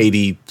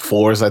KD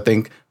 4s, I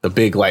think, the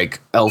big like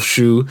elf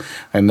shoe,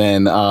 and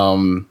then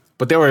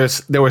but they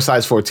were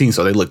size 14,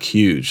 so they look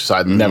huge, so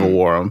I never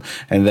wore them.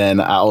 And then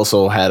I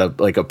also had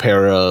a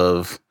pair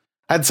of,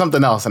 I had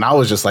something else, and I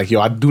was just like,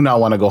 yo, I do not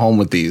want to go home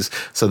with these.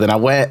 So then I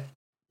went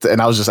and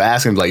I was just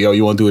asking, like, yo,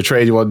 you want to do a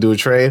trade? You want to do a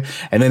trade?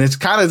 And then it's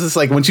kind of just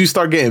like once you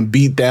start getting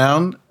beat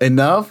down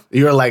enough,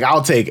 you're like,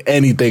 I'll take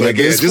anything at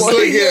this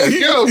point.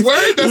 Yo,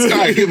 word, that's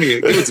fine. Give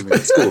it to me.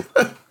 It's cool.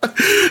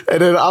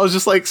 And then I was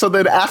just like, so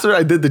then after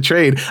I did the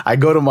trade, I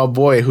go to my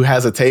boy who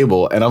has a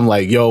table, and I'm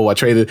like, yo, I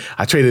traded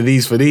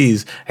these for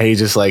these. And he's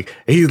just like,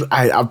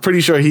 I'm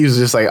pretty sure he was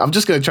just like, I'm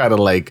just gonna try to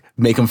like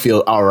make him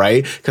feel all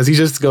right, because he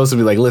just goes to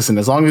me like, listen,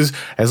 as long as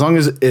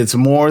it's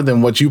more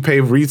than what you pay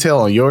retail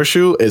on your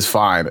shoe, is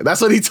fine.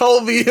 That's what he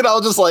told me, and I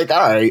was just like, all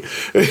right.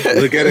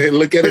 Look at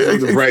it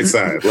from the bright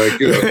side, like,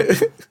 you know,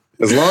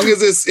 as long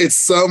as it's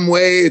some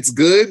way it's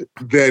good,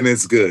 then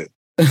it's good.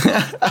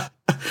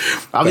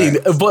 I mean,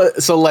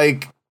 but so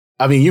like,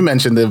 I mean, you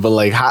mentioned it, but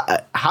like,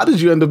 how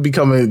did you end up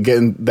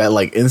getting that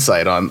like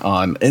insight on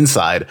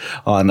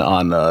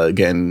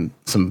getting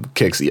some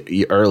kicks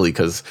early?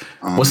 Because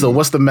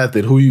what's the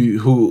method?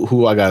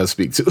 Who I gotta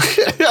speak to?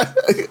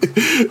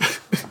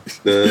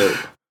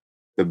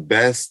 the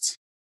best,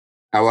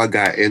 how I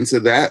got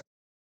into that,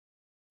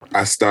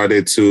 I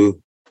started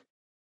to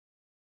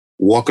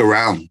walk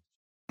around,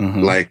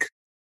 like.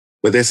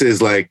 But this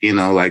is like, you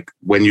know, like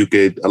when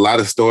a lot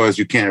of stores,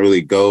 you can't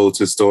really go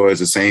to stores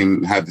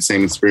have the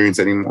same experience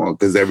anymore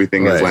because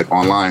everything is like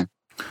online.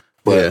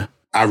 But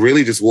I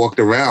really just walked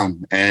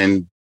around,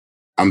 and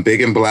I'm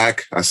big and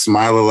black. I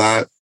smile a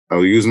lot.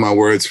 I'll use my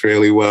words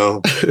fairly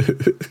well.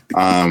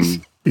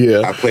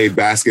 I played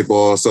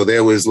basketball. So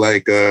there was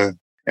like,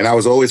 and I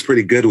was always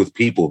pretty good with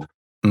people.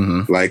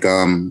 Like,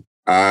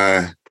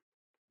 I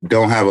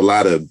don't have a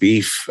lot of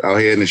beef out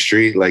here in the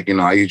street. Like, you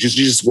know, you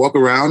just walk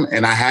around,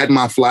 and I had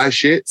my fly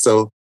shit.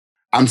 So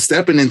I'm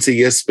stepping into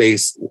your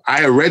space.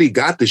 I already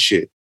got the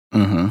shit.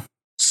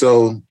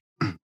 So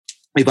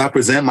if I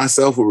present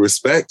myself with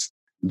respect,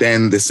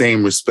 then the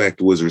same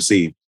respect was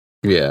received.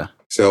 Yeah.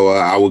 So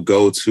I would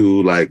go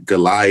to like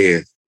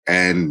Goliath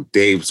and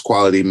Dave's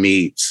Quality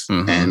Meats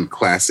and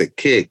Classic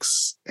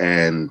Kicks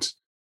and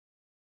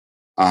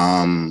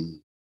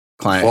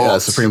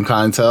Supreme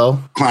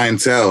Clientele. But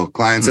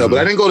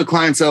I didn't go to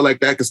Clientele like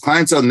that because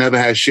Clientele never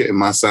had shit in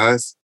my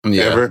size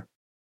ever.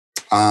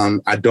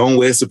 I don't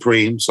wear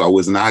Supreme, so I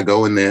was not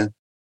going there.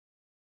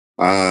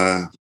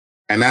 And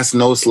that's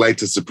no slight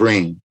to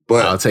Supreme,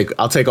 but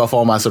I'll take off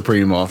all my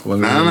Supreme off.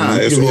 No,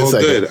 it's all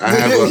good. I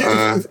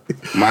have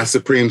my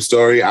Supreme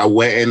story. I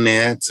went in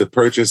there to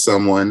purchase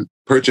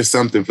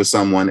something for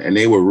someone, and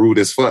they were rude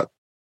as fuck.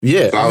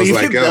 Yeah. So I was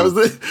like, yo,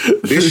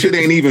 this shit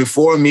ain't even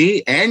for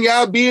me, and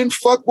y'all being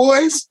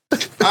fuckboys?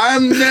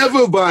 I'm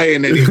never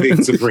buying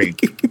anything Supreme.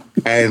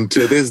 And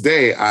to this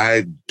day,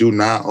 I do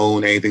not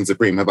own anything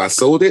Supreme. Have I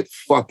sold it?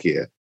 Fuck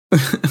yeah.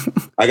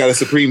 I got a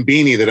Supreme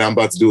beanie that I'm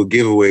about to do a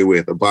giveaway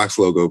with, a box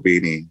logo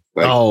beanie.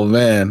 Like, oh,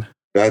 man.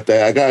 I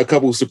got a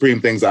couple of Supreme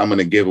things I'm going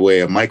to give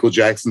away. A Michael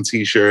Jackson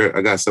t-shirt.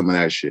 I got some of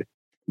that shit.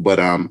 But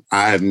I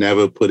have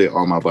never put it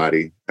on my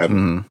body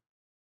ever.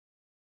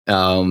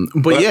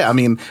 But yeah, I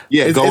mean,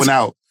 going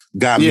out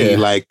got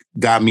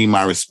me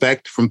my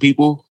respect from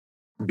people.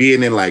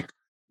 Being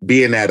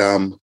at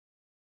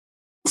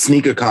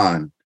Sneaker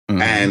Con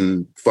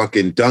and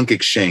fucking Dunk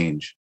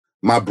Exchange.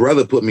 My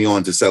brother put me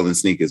on to selling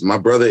sneakers. My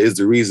brother is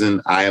the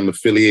reason I am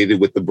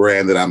affiliated with the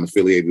brand that I'm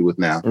affiliated with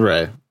now.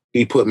 Right.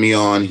 He put me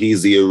on.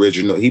 He's the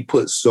original. He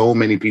put so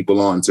many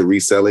people on to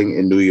reselling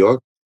in New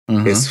York.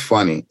 It's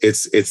funny.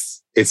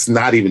 It's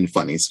not even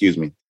funny. Excuse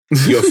me.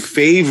 Your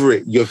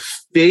favorite,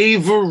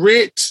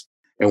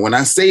 and when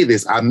I say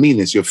this, I mean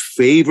this, your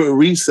favorite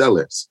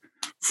resellers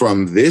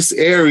from this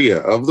area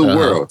of the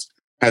world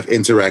have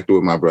interacted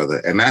with my brother,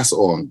 and that's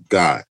on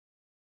God.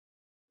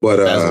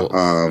 But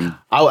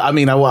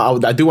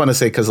I do want to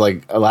say, because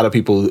like a lot of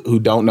people who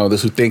don't know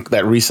this, who think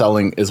that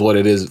reselling is what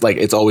it is, like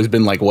it's always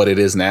been like what it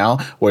is now,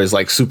 where it's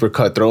like super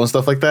cutthroat and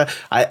stuff like that.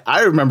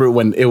 I remember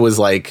when it was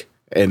like,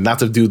 and not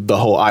to do the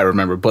whole I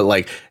remember, but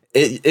like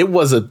it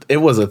was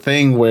a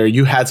thing where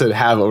you had to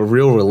have a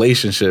real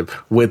relationship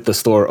with the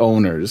store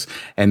owners,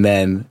 and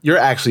then you're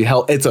actually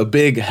it's a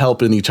big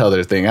helping each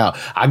other thing out.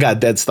 I got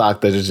dead stock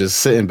that is just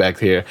sitting back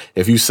here.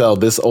 If you sell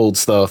this old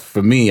stuff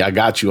for me, I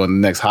got you on the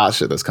next hot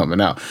shit that's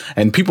coming out.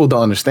 And people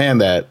don't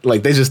understand that.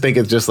 Like they just think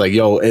it's just like,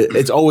 yo,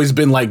 it's always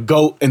been like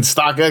GOAT and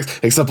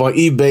StockX, except on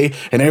eBay,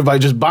 and everybody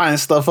just buying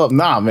stuff up.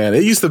 Nah, man,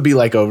 it used to be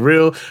like a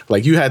real,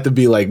 like you had to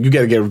be like, you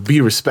gotta be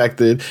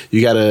respected.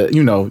 You gotta,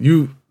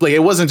 like,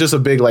 it wasn't just a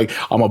big, like,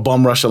 I'm a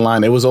bum rush a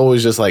line. It was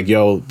always just like,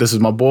 yo, this is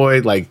my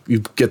boy. Like, you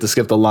get to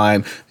skip the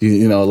line.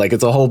 You know, like,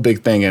 it's a whole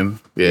big thing. And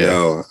yeah.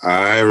 Yo,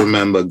 I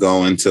remember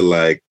going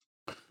to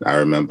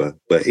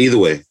but either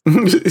way,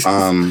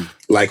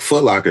 like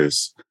Foot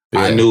Lockers. Yeah.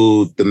 I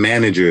knew the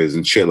managers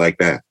and shit like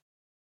that.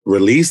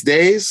 Release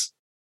days,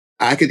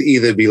 I could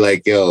either be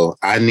like, yo,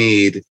 I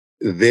need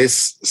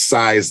this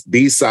size,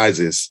 these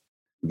sizes,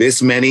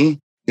 this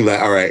many. You're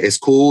like, all right, it's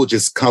cool.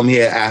 Just come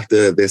here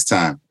after this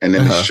time, and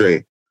then it's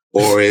straight.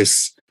 Or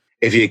it's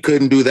if you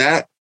couldn't do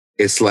that,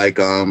 it's like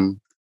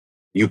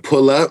you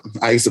pull up.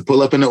 I used to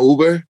pull up in the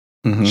Uber,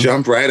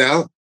 jump right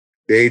out.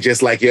 They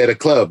just like you're at a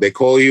club. They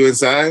call you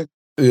inside.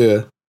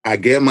 Yeah. I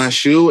get my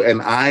shoe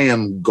and I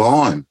am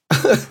gone.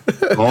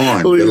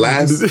 Gone.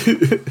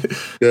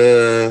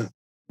 The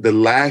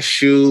last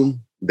shoe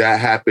that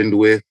happened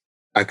with,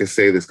 I could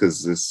say this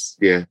because this,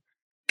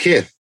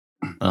 Kith.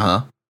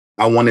 I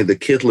wanted the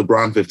Kith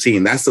LeBron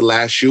 15. That's the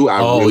last shoe I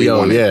really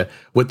wanted. Yeah,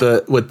 with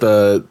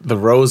the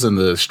rows and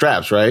the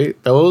straps,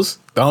 right? Those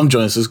thumb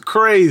joints is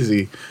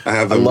crazy. I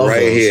have them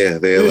right here.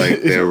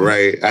 They're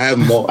right. I have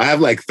more. I have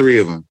like 3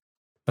 of them.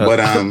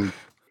 But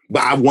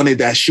I wanted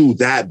that shoe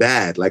that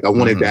bad. Like I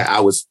wanted that. I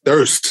was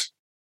thirst.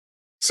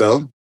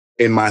 So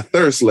in my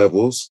thirst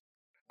levels,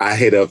 I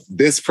hit up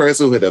this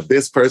person, hit up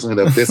this person, hit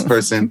up this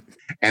person,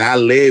 and I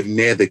live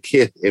near the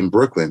Kith in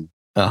Brooklyn.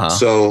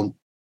 So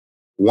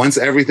once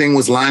everything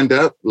was lined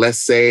up,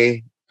 let's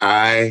say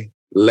I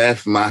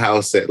left my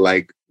house at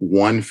like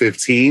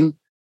 1:15.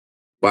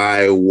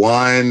 By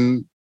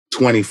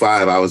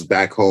 1:25, I was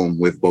back home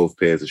with both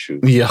pairs of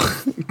shoes. Yeah.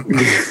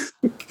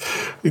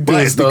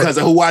 But it's because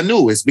of who I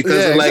knew. It's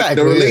because of like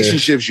the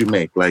relationships you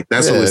make. Like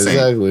that's what we're saying.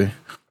 Exactly.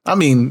 I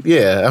mean,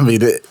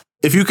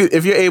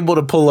 if you're able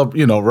to pull up,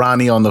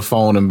 Ronnie on the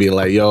phone and be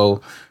like,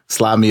 yo,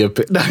 slide me a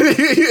pic.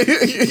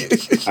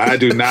 I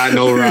do not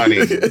know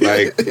Ronnie.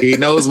 Like he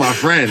knows my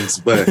friends,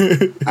 but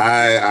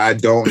I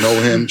don't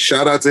know him.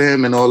 Shout out to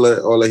him and all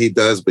that he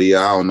does, but I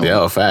don't know.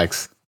 Yeah,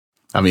 facts.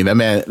 I mean, that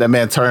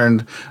man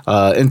turned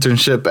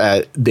internship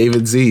at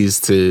David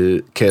Z's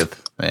to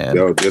Kith, man.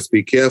 Yo, just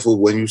be careful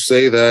when you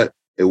say that.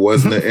 It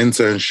wasn't an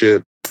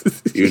internship.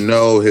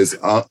 His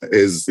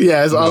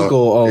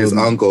uncle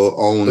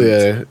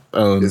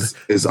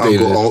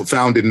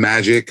founded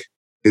Magic.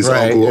 His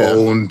uncle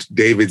owned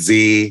David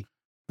Z.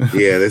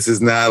 Yeah, this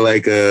is not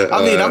like a.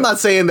 I mean, I'm not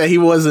saying that he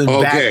wasn't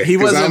back. He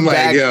wasn't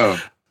back.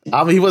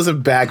 I mean, he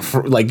wasn't back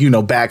for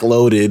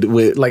backloaded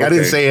with I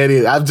didn't say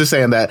any. I'm just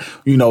saying that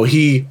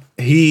he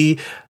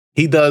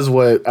does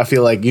what I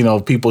feel like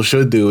people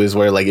should do is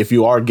where like if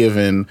you are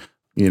given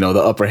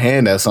the upper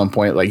hand at some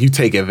point, like you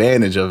take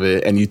advantage of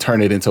it and you turn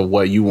it into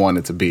what you want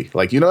it to be.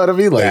 Like, you know what I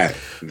mean? Like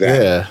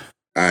that.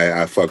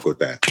 I fuck with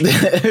that.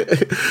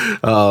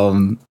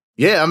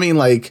 I mean,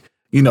 like,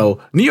 New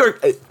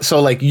York.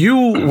 So like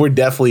you were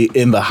definitely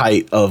in the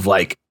height of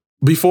like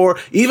before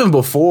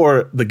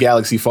the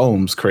Galaxy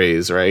Foams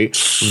craze, right?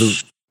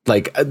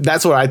 Like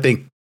that's where I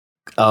think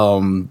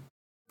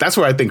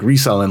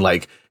reselling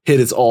like hit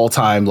its all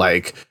time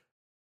like.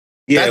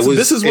 Yeah,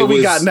 this is what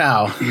we got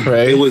now,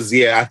 right? It was,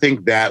 I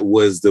think that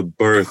was the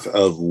birth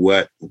of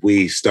what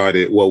we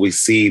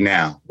see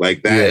now.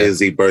 Like that is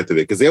the birth of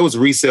it. Because there was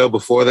resale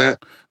before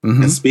that.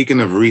 And speaking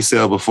of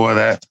resale before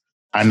that,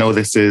 I know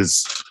this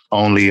is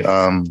only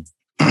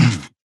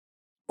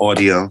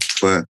audio,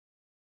 but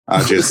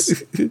I'll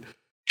just...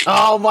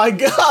 Oh my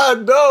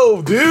God,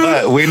 no, dude.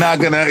 But we're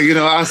not gonna,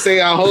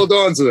 I'll hold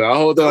on to it. I'll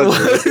hold on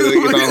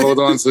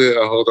to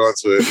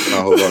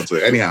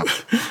it. Anyhow,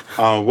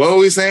 what were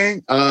we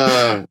saying?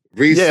 Resale.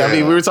 Yeah, I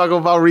mean, we were talking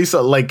about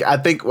resale. Like, I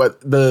think what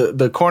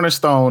the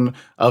cornerstone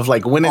of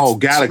like when it's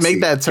Galaxy.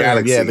 Make that term.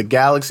 Galaxy. Yeah, the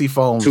Galaxy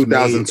Foams.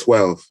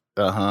 2012.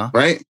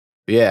 Right?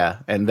 Yeah.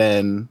 And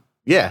then,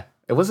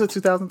 was it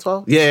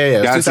 2012?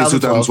 Yeah. Galaxy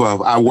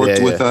 2012. I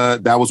worked with,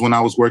 that was when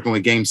I was working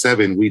with Game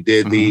 7. We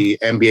did the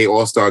NBA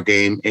All-Star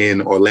game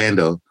in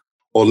Orlando.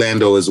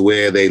 Orlando is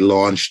where they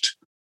launched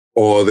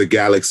all the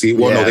Galaxy.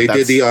 Well, no, they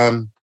did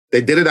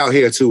they did it out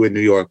here too in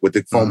New York with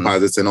the foam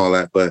posits and all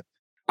that. But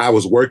I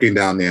was working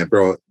down there,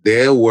 bro.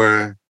 There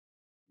were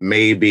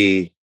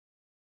maybe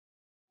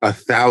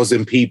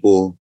 1,000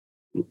 people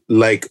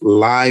like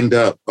lined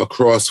up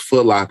across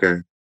Foot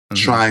Locker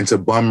trying to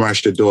bum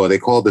rush the door. They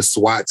called the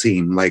SWAT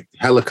team. Like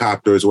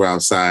helicopters were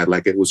outside.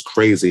 Like it was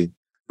crazy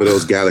for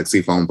those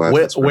Galaxy phone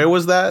buttons. Where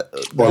was that?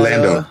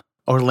 Orlando.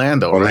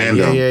 Orlando. Right?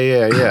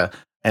 Yeah.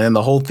 And then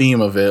the whole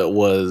theme of it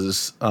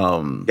was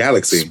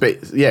Galaxy.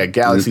 Space. Yeah,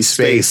 Galaxy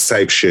space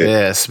type shit.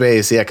 Yeah,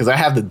 space. Yeah, because I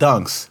have the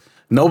dunks.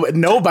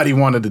 Nobody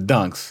wanted the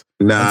dunks.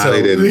 Nah,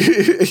 they didn't.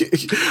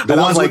 The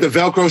ones with the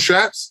Velcro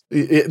straps?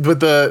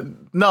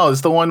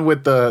 It's the one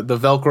with the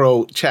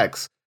Velcro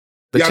checks.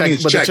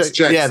 Checks.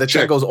 The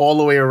check goes all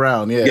the way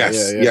around. Yeah.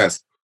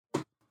 Yes.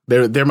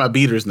 They're my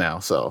beaters now.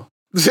 So,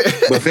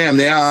 but fam,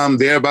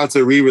 they're about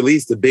to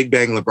re-release the Big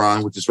Bang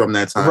LeBron, which is from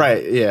that time.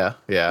 Right. Yeah.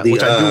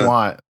 Which I do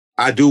want.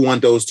 I do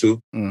want those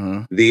too.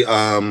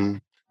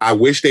 I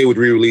wish they would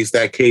re-release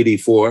that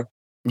KD4.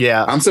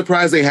 Yeah. I'm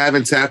surprised they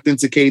haven't tapped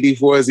into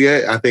KD4s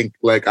yet. I think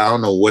I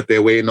don't know what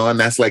they're waiting on.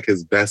 That's like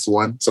his best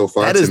one so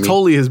far. That is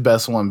totally his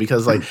best one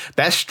because like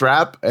that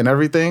strap and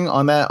everything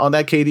on that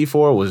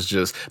KD4 was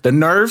just the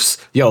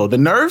nerfs. The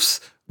nerfs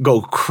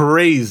go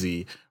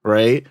crazy,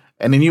 right?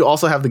 And then you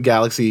also have the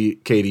Galaxy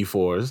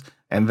KD4s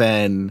and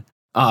then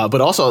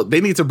but also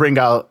they need to bring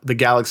out the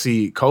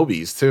Galaxy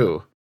Kobe's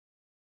too.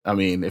 I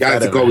mean, if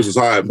Galaxy Kobe's was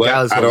hard, but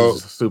Galaxy I Kobe's don't.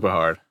 was super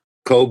hard.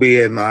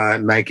 Kobe and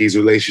Nike's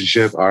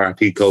relationship,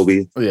 RIP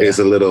Kobe, is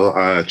a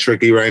little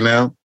tricky right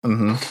now.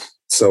 Mm-hmm.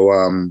 So,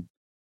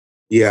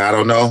 yeah, I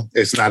don't know.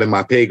 It's not in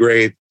my pay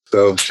grade.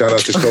 So shout out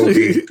to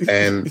Kobe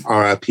and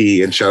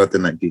RIP and shout out to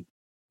Nike.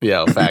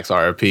 Yeah, facts,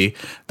 RIP.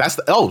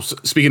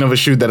 Speaking of a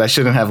shoe that I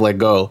shouldn't have let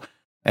go,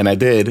 and I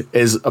did,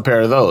 is a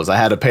pair of those. I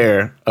had a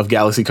pair of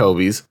Galaxy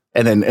Kobe's,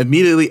 and then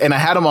immediately, and I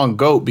had them on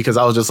GOAT because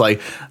I was just like,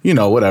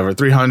 whatever,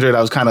 300.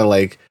 I was kind of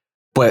like,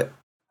 but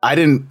I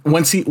didn't.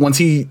 Once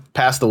he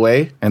passed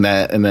away in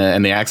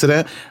the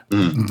accident,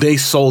 they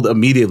sold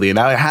immediately, and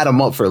I had them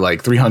up for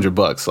like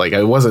 $300. Like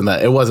it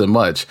wasn't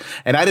much,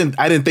 and I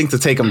didn't think to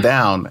take them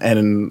down,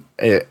 and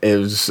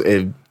it's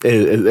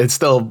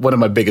still one of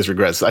my biggest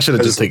regrets. I should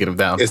have just taken them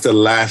down. It's the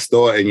last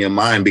thought in your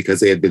mind because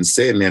they had been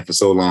sitting there for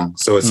so long.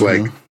 So it's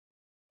like,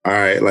 all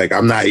right, like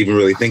I'm not even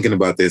really thinking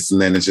about this,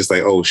 and then it's just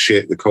like, oh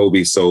shit, the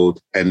Kobe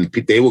sold, and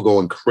they were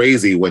going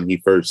crazy when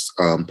he first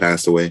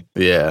passed away.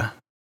 Yeah.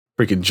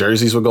 Freaking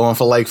jerseys were going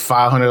for like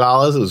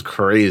 $500. It was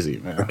crazy,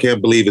 man. I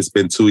can't believe it's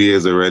been 2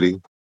 years already.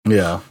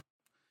 Yeah.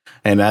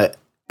 And I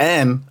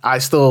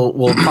still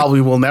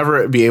will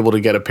never be able to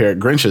get a pair of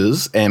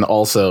Grinches and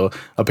also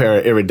a pair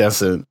of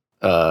iridescent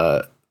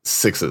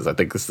sixes. I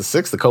think it's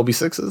the Kobe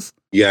sixes.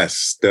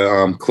 Yes.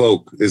 The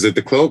cloak. Is it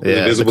the cloak?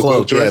 Yeah, the visible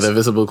cloak. Yeah, the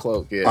visible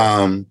cloak.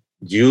 Yeah.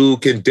 You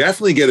can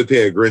definitely get a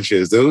pair of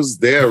Grinches.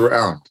 They're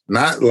around.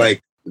 Not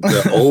like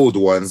the old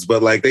ones,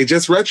 but like they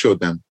just retroed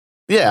them.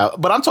 Yeah,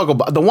 but I'm talking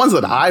about the ones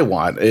that I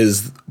want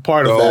is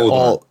part of that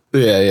all.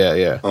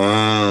 Yeah.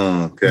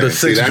 Oh, okay.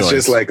 See, that's joints.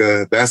 Just like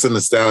that's a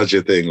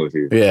nostalgia thing with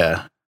you.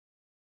 Yeah.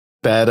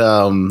 That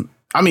I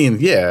mean,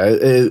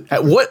 yeah.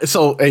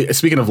 So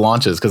speaking of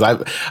launches, because I've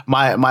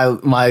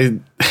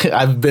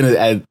been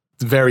at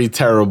very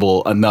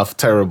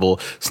terrible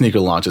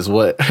sneaker launches.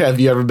 What have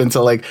you ever been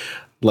to like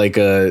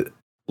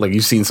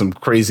you've seen some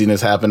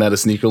craziness happen at a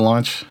sneaker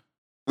launch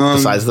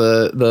besides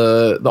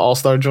the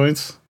All-Star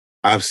joints?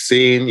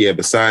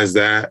 Besides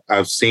that,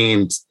 I've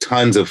seen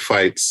tons of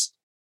fights.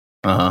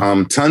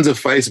 Tons of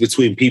fights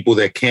between people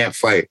that can't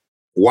fight.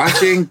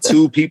 Watching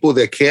two people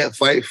that can't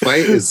fight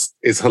is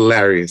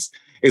hilarious.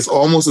 It's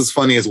almost as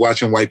funny as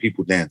watching white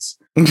people dance.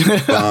 So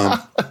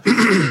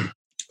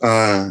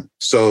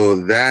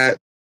that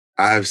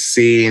I've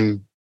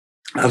seen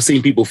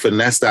people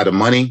finessed out of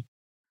money.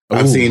 Ooh.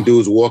 I've seen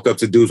dudes walk up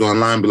to dudes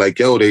online and be like,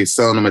 yo, they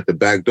selling them at the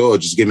back door.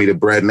 Just give me the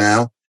bread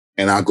now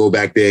and I'll go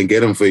back there and get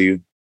them for you.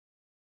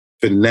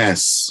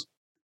 Finesse.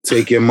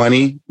 Take your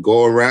money,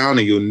 go around,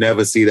 and you'll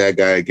never see that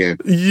guy again.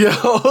 Yo,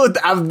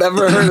 I've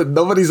never heard it.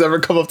 Nobody's ever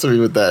come up to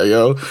me with that,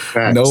 yo.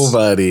 Facts.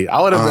 Nobody.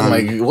 I would have been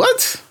like,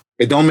 what?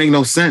 It don't make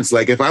no sense.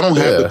 Like, if I don't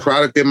have the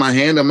product in my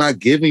hand, I'm not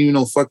giving you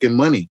no fucking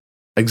money.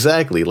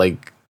 Exactly.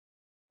 Like,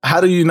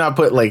 how do you not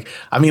put, like,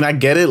 I mean, I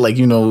get it. Like,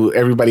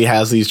 everybody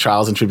has these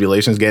trials and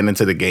tribulations getting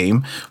into the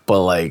game.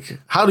 But,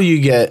 like, how do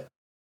you get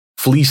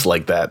fleeced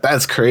like that?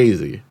 That's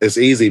crazy. It's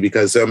easy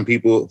because some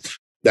people...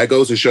 That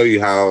goes to show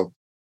you how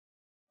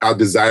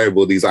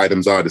desirable these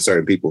items are to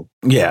certain people.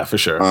 Yeah, for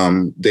sure.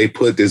 They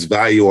put this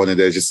value on it.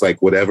 They're just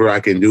like, whatever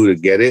I can do to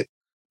get it,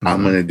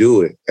 I'm going to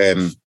do it.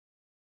 And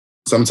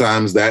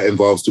sometimes that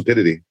involves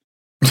stupidity.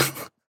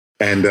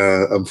 And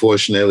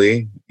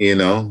unfortunately,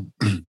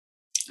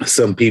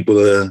 some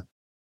people are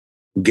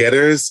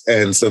getters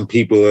and some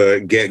people are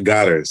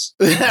get-gotters.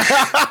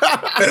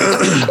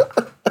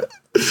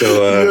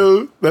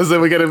 So that's it.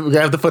 We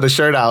have to put a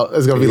shirt out.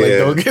 It's gonna be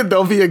like,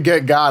 don't be a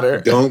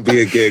get-gotter. Don't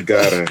be a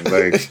get-gotter.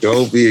 Like,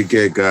 don't be a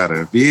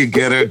get-gotter. Be a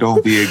getter.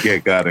 Don't be a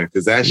get-gotter.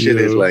 Because that shit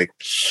is like,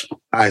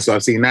 all right. So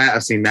I've seen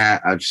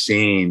that. I've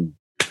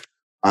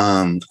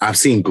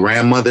seen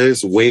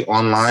grandmothers wait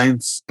on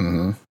lines.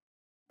 Mm-hmm.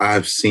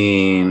 I've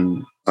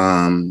seen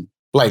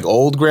like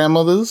old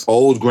grandmothers.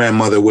 Old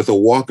grandmother with a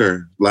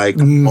walker, like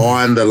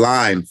on the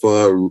line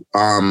for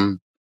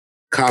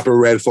copper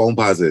red phone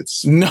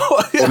posits. No.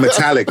 Or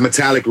metallic red.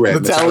 Metallic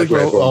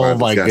red. Oh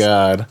my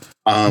God.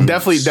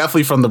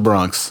 Definitely from the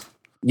Bronx.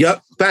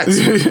 Yep. Facts.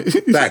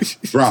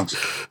 Bronx.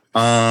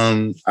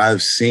 I've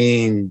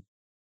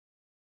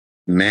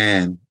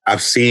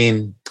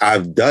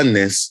done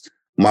this.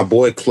 My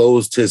boy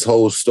closed his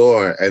whole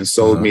store and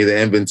sold me the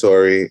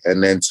inventory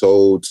and then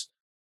told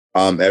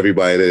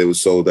everybody that it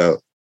was sold out.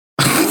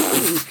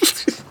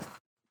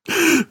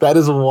 That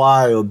is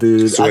wild,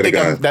 dude.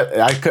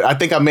 I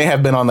think I may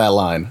have been on that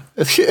line.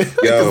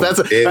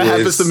 That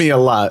happens to me a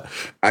lot.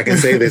 I can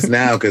say this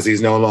now because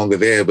he's no longer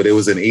there, but it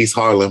was in East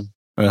Harlem.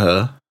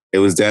 It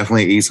was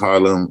definitely East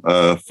Harlem,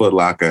 Foot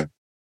Locker.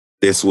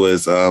 This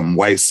was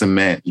white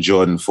cement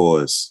Jordan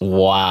 4s.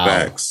 Wow.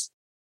 Facts.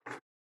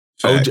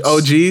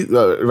 OG,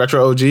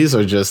 retro OGs,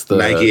 or just the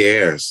Nike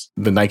Airs?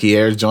 The Nike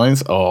Air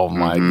joints. Oh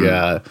my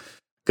God!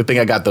 Good thing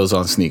I got those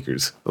on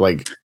sneakers.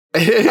 Like,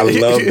 I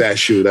love that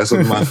shoe. That's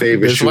one of my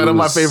favorite shoes. It's one of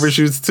my favorite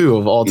shoes too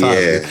of all time.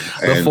 Yeah,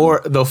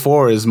 the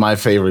 4 is my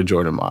favorite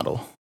Jordan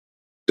model.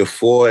 The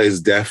 4 is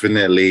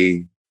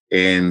definitely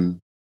in.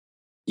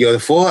 The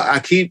 4, I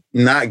keep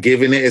not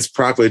giving it its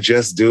proper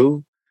just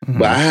due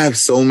But I have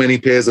so many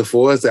pairs of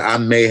 4s that I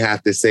may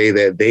have to say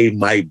that they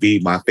might be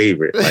my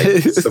favorite,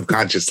 like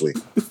subconsciously.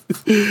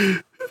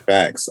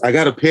 Facts. I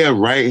got a pair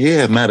right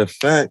here. Matter of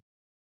fact,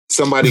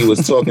 somebody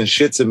was talking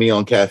shit to me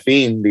on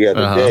caffeine the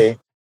other day,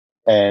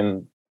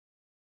 and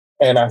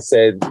I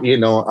said,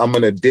 I'm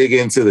gonna dig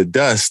into the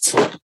dust,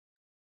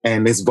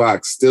 and this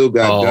box still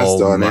got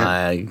dust on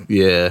it.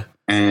 Yeah.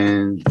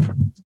 And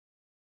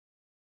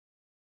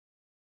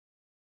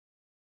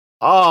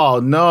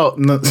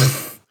no.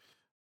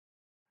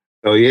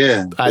 Oh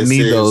yeah, I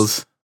need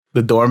those.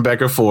 The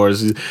Dornbecker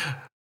 4s.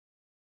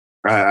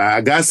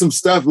 I got some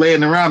stuff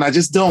laying around. I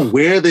just don't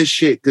wear this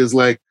shit because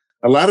like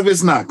a lot of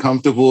it's not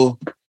comfortable.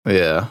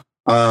 Yeah.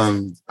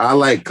 I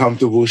like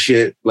comfortable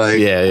shit. Like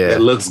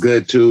it looks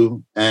good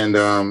too. And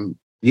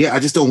I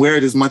just don't wear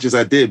it as much as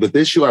I did. But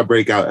this shoe I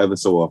break out ever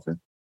so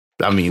often.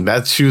 I mean,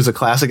 that shoe's a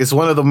classic. It's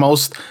one of the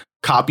most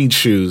copied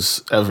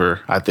shoes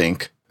ever, I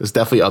think. It's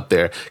definitely up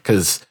there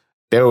because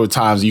there were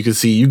times you could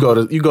see you go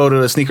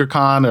to a sneaker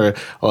con or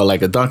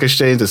like a dunk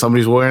exchange and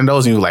somebody's wearing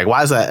those and you're like,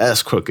 why is that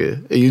S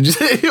crooked? And you just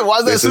why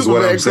is that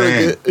Superman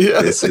crooked?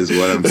 Yeah. This is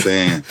what I'm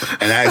saying.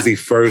 And that's the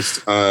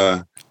first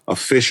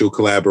official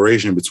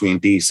collaboration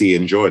between DC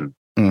and Jordan.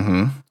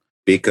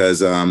 Because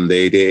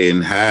they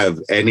didn't have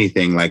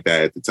anything like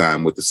that at the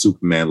time with the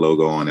Superman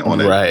logo on it on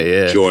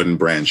a Jordan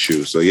brand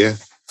shoe. So yeah.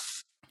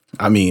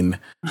 I mean,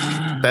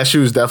 that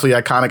shoe is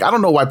definitely iconic. I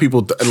don't know why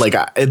people like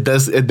it. It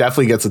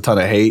definitely gets a ton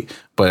of hate,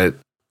 but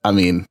I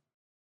mean,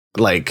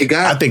 like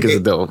I think it's a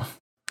dope.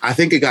 I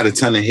think it got a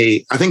ton of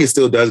hate. I think it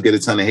still does get a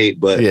ton of hate,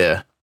 but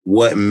yeah,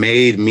 what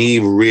made me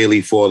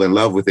really fall in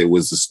love with it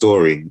was the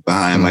story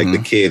behind like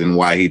the kid and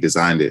why he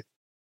designed it.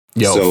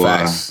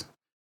 Facts.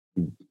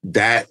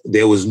 That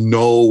there was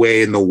no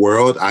way in the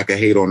world I could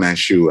hate on that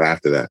shoe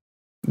after that.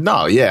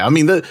 No, yeah, I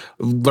mean, the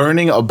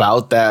learning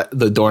about the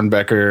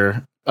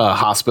Dornbecker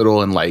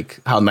hospital and like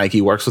how Nike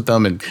works with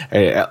them and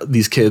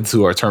these kids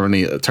who are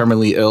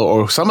terminally ill,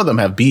 or some of them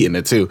have beaten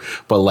it too.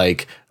 But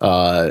like,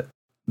 story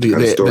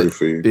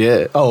for you.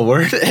 Yeah. Oh,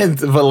 word.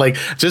 But like,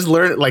 just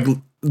learn, like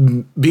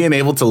being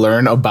able to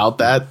learn about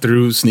that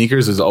through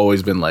sneakers has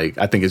always been like,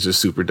 I think it's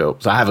just super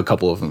dope. So I have a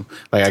couple of them.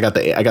 Like I got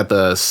the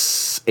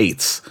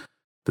 8s.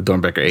 The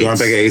Dornbecker 8s.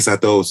 Dornbecker 8s I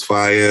thought was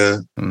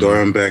fire.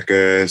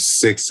 Dornbecker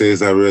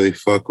 6s I really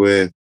fuck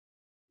with.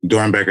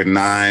 Dornbecker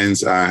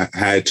 9s, I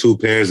had 2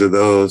 pairs of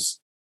those.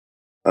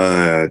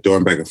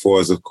 Dornbecker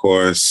 4s, of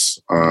course.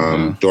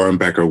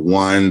 Dornbecker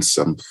 1s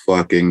I'm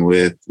fucking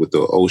with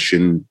the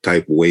ocean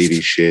type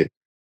weighty shit.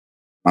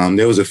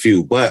 There was a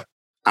few, but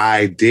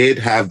I did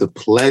have the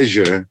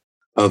pleasure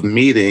of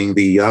meeting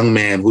the young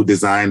man who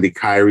designed the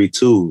Kyrie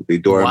 2, the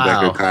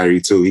Dornbecker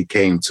Kyrie 2. He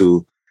came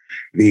to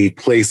the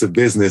place of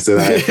business that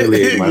I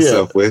affiliated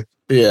myself with.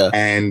 Yeah.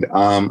 And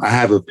I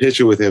have a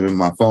picture with him in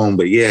my phone,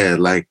 but yeah,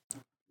 like,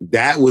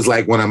 that was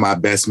like one of my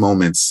best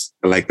moments,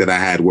 like that I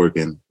had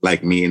working,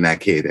 like meeting that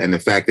kid, and the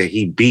fact that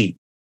he beat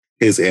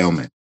his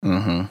ailment.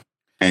 And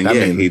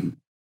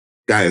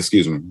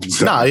excuse me.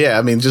 No, yeah,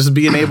 I mean, just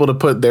being able to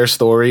put their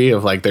story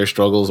of like their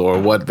struggles or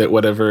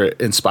whatever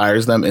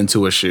inspires them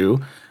into a shoe,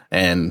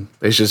 and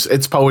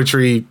it's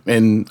poetry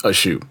in a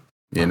shoe,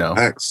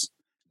 Facts.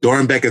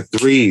 Dornbecker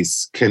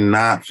 3s,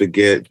 cannot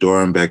forget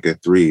Dornbecker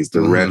 3s,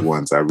 the red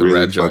ones. I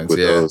really fuck with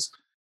those.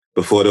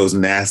 Before those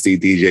nasty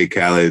DJ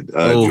Khaled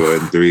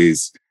Jordan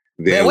 3s,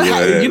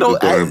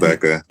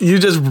 Dornbecker. You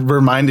just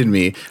reminded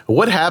me.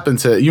 What happened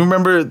to you?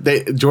 Remember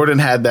Jordan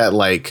had that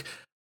like,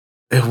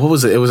 what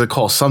was it? It was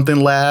called something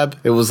Lab.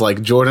 It was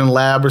like Jordan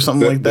Lab or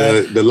something like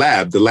that. The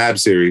Lab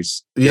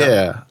series.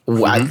 Yeah,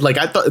 I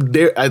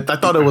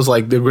thought it was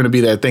like they were going to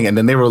be that thing, and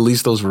then they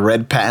released those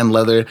red patent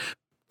leather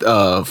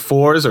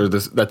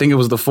 4s, I think it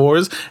was the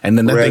 4s, and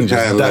then that red thing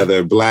just patent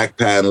leather, black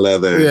patent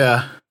leather.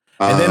 Yeah.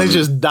 And then it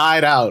just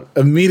died out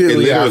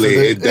immediately.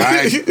 It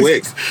died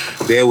quick.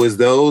 There was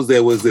those.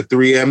 There was the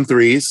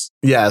 3M3s.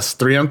 Yes,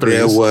 3M3s.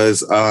 There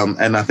was,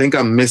 and I think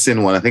I'm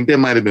missing one. I think there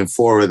might have been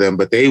 4 of them,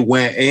 but they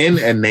went in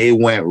and they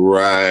went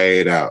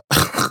right out.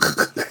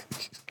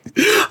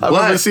 I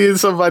remember seeing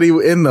somebody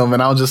in them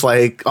and I was just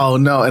like, oh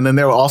no. And then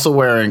they were also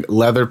wearing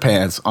leather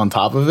pants on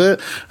top of it.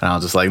 And I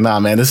was just like,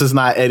 nah, man, this is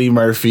not Eddie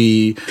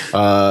Murphy.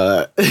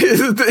 You're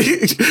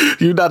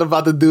not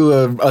about to do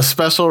a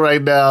special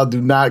right now.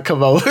 Do not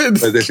come out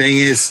with. But the thing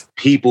is,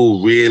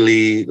 people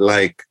really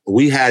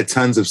we had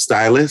tons of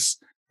stylists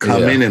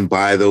come in and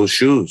buy those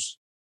shoes.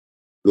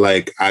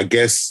 Like, I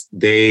guess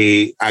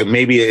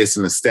maybe it's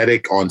an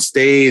aesthetic on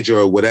stage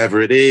or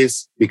whatever it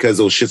is because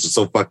those shits are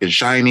so fucking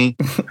shiny.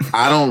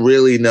 I don't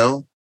really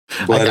know.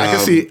 But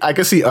I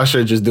can see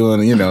Usher just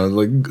doing,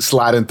 like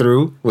sliding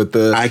through with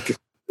the.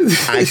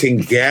 I can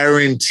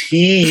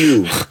guarantee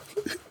you.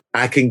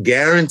 I can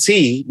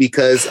guarantee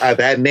because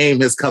that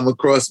name has come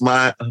across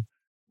my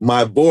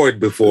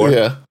board before.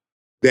 Yeah.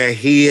 That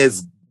he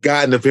has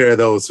gotten a pair of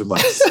those from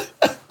us.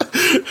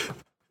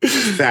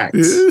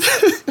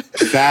 Facts.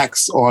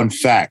 Facts on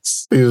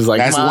facts. He was like,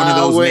 that's one of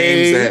those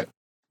names that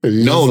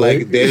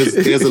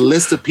there's a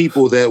list of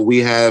people that we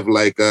have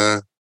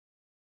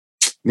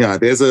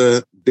there's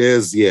a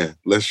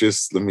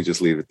let me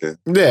just leave it there.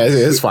 Yeah,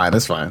 it's fine.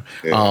 It's fine.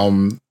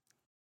 Yeah.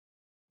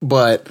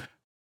 But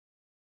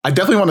I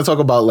definitely want to talk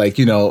about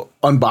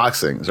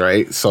unboxings,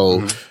 right?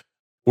 So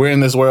we're in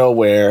this world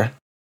where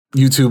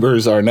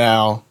YouTubers are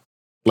now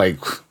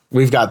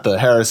we've got the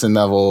Harrison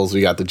Nevilles,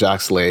 we got the Jock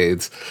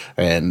Slades,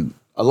 and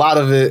a lot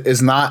of it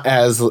is not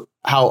as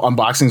how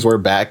unboxings were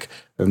back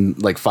in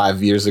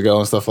 5 years ago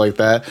and stuff like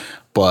that.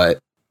 But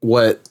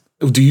what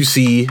do you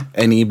see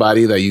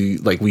anybody that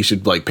you we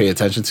should pay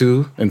attention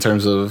to in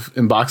terms of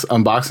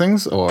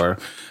unboxings, or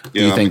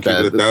do you think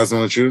that 1,000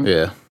 with you?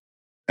 Yeah.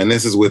 And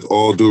this is with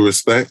all due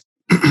respect.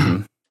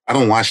 I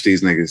don't watch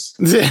these niggas.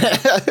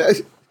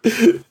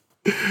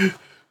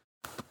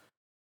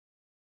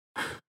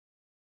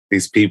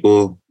 These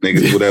people,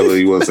 niggas, whatever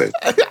you want to say.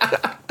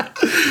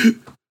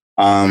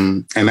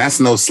 And that's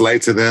no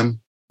slight to them.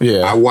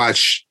 Yeah.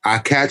 I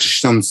catch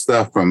some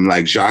stuff from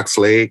Jacques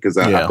Slade because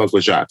I fuck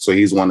with Jacques. So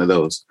he's one of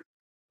those.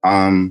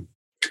 And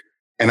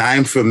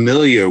I'm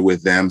familiar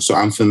with them. So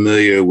I'm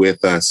familiar with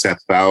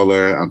Seth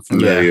Fowler. I'm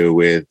familiar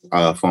with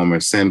Homer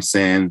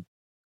Simpson,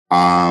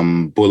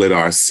 Bullet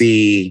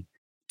RC,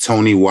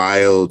 Tony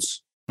Wild.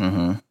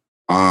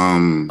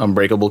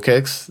 Unbreakable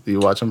Kicks. Do you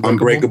watch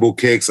Unbreakable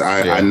Kicks?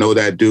 I know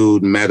that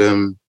dude, met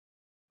him.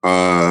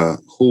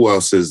 Who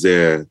else is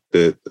there?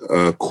 The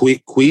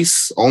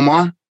Queese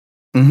Omar?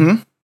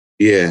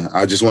 Yeah,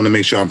 I just want to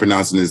make sure I'm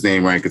pronouncing his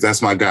name right because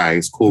that's my guy.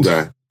 He's a cool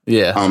guy.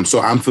 Yeah.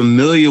 So I'm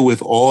familiar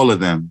with all of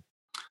them,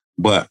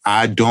 but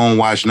I don't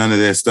watch none of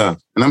their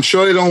stuff. And I'm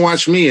sure they don't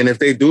watch me. And if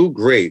they do,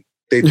 great.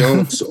 They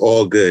don't, it's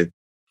all good.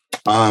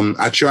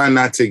 I try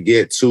not to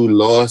get too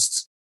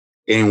lost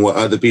in what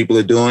other people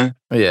are doing.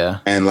 Yeah.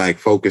 And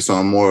focus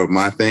on more of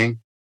my thing.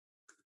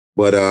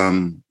 But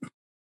and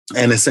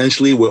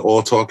essentially we're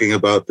all talking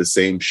about the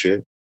same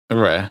shit.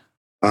 Right.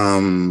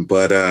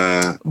 But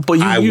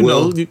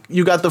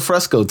you got the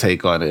Fresco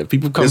take on it.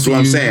 People come. That's what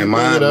I'm saying.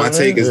 My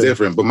take is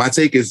different, but my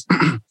take is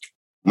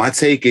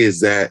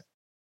that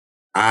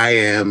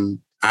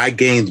I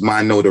gained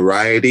my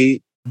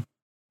notoriety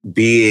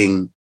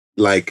being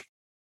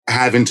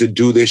having to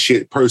do this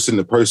shit person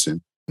to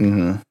person.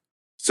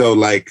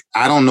 So I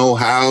don't know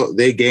how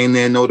they gain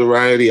their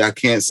notoriety. I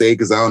can't say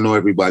because I don't know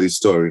everybody's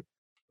story,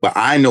 but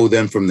I know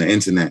them from the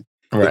internet.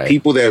 Right. The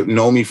people that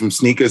know me from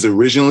sneakers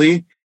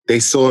originally, they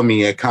saw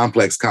me at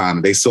Complex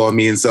Con. They saw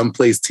me in some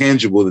place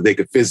tangible that they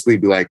could physically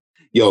be like,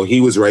 yo, he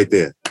was right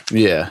there.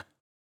 Yeah.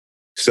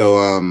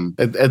 So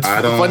it's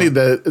funny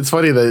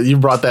that you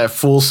brought that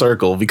full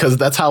circle because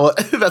that's how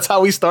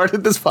we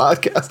started this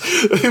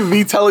podcast.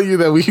 Me telling you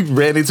that we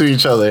ran into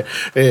each other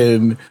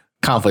in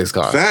Complex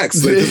Con.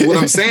 Facts. This is what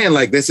I'm saying.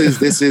 This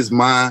is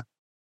my,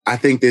 I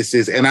think this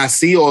is, and I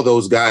see all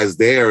those guys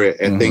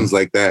there and things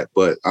like that.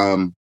 But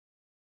I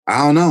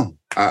don't know.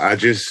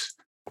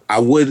 I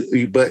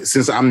would, but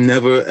since I'm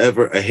never,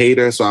 ever a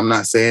hater, so I'm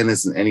not saying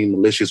this in any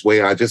malicious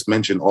way. I just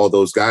mentioned all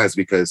those guys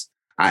because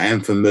I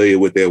am familiar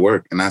with their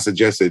work. And I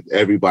suggested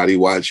everybody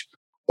watch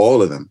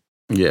all of them.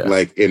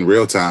 Yeah. In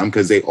real time,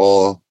 because they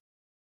all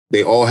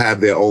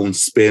have their own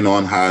spin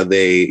on how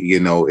they,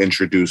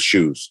 introduce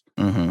shoes.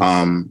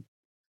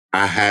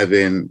 I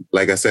haven't,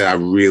 like I said, I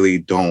really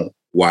don't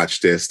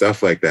watch their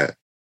stuff like that.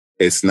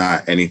 It's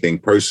not anything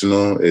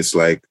personal. It's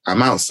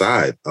I'm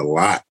outside a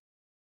lot.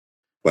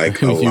 A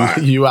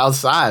lot. You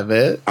outside,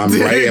 man. I'm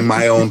writing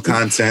my own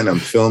content. I'm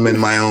filming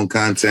my own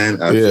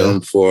content. I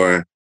film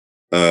for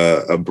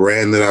a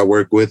brand that I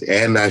work with,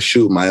 and I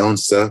shoot my own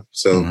stuff.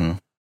 So,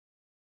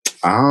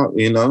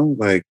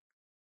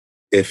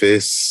 if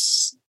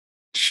it's,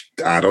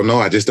 I don't know.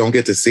 I just don't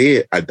get to see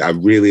it. I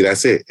really,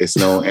 that's it. It's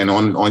no, and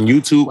on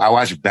YouTube, I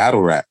watch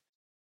battle rap.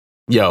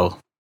 Yo.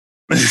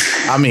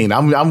 I mean,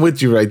 I'm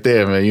with you right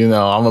there, man.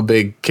 I'm a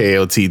big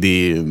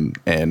KOTD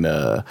and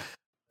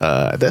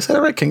did I say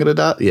that right? King of the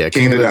Dot? Yeah,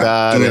 King of the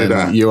Dot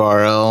and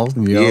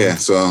URL. Yeah,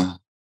 so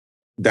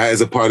that is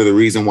a part of the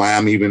reason why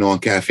I'm even on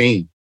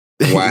Caffeine.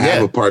 Why I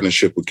have a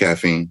partnership with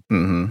Caffeine.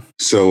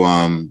 So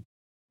I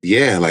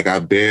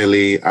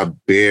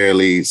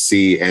barely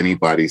see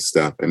anybody's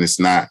stuff. And it's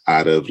not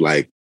out of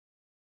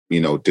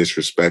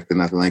disrespect or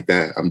nothing like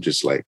that. I'm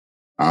just I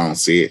don't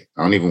see it.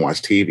 I don't even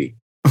watch TV.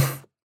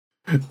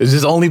 It's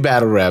just only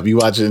battle rap. You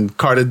watching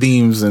Carter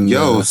Deems and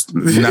nah.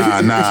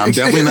 I'm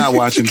definitely not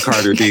watching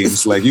Carter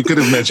Deems. You could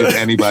have mentioned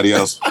anybody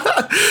else,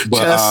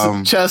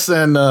 but Chess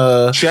and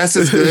Chess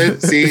is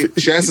good. See,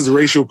 Chess is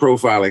racial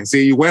profiling.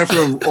 See, you went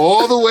from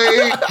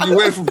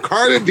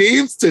Carter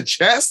Deems to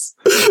Chess.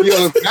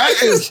 Yo, that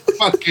is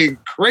fucking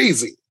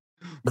crazy.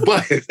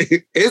 But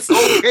it's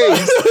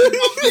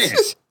okay.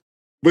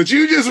 But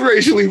you just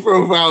racially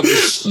profiled the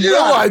shit.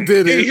 No, I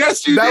didn't.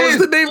 Yes, you did. That was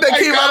the name that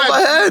came out of my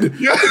head.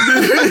 Yo,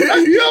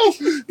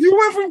 you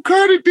went from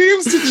Carter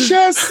Deems to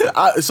Chess.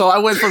 So I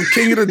went from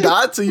King of the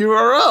Dot to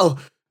URL.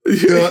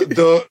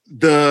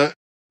 The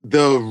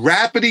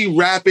rapidy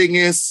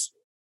rappingest,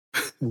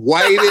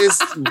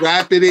 whitest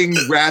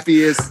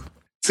rappiest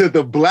to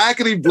the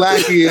blackety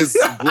blackiest,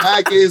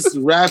 blackest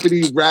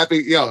rapidy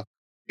rapping. Yo,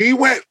 he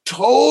went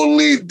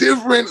totally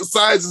different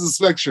sides of the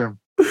spectrum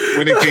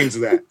when it came to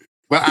that.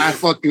 But I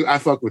fuck with that. I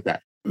fuck with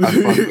that.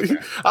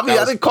 I mean,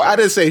 I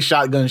didn't say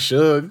Shotgun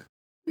Suge.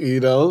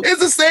 You know,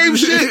 it's the same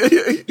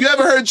shit. You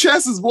ever heard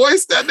Chess's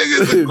voice? That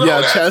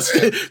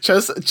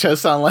nigga. Chess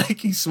sound like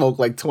he smoked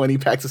like 20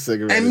 packs of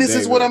cigarettes. And this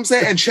is what I'm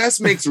saying. And Chess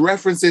makes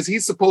references.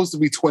 He's supposed to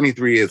be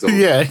 23 years old.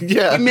 Yeah.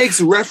 He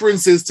makes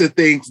references to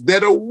things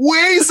that are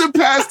way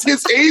surpassed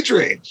his age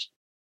range.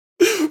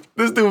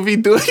 This dude be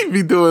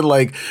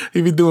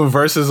doing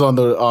verses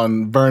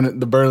on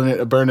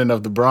burning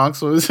of the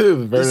Bronx. What was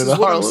it? This is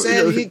what I'm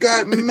saying. He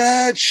got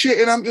mad shit,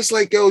 and I'm just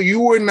like, yo, you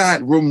were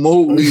not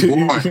remotely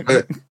born.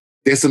 But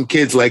there's some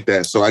kids like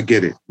that, so I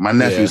get it. My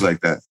nephew's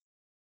like that.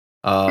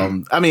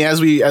 I mean, as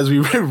we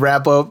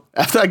wrap up,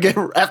 after I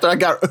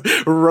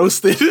got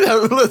roasted,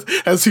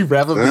 as we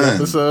wrap up the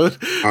episode,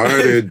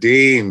 harder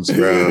Deems,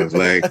 bro.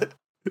 Like,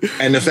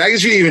 and the fact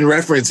that you even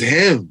reference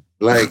him.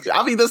 Like,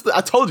 I mean,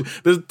 I told you,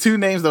 there's two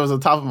names that was on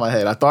top of my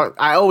head.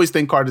 I always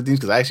think Carter Deems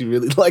because I actually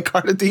really like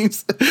Carter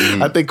Deems.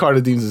 I think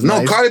Carter Deems is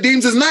nice. No, Carter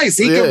Deems is nice.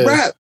 He can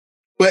rap,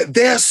 but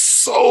they're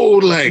so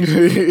like,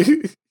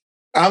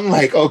 I'm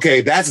like,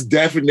 okay, that's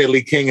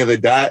definitely King of the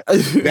Dot.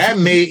 That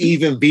may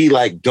even be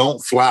like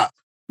Don't Flop.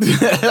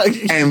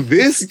 And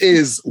this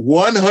is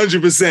 100%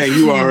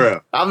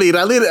 URL. I mean,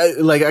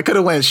 I could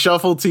have went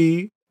Shuffle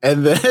T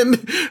and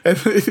then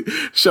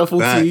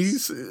Shuffle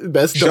T's.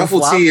 That's Shuffle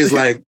T is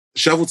like,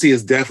 Shuffle T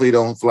is definitely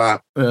Don't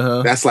Flop.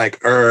 That's like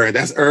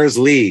that's Urs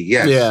Lee.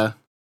 Yes. Yeah.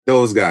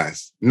 Those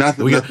guys.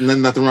 Nothing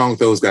wrong with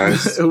those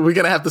guys. We're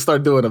going to have to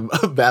start doing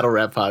a battle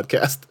rap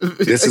podcast.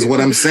 This is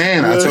what I'm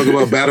saying. I talk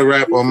about battle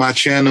rap on my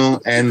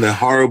channel and the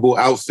horrible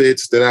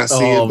outfits that I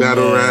see in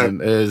battle rap.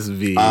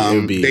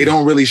 They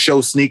don't really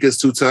show sneakers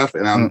too tough,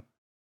 and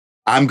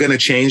I'm going to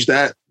change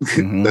that.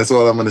 That's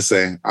all I'm going to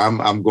say.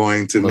 I'm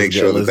going to make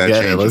sure that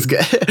changes. Let's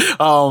get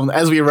it.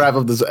 As we wrap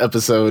up this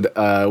episode,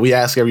 we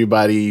ask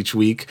everybody each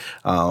week,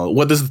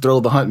 what does the thrill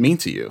of the hunt mean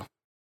to you?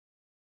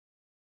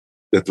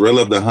 The thrill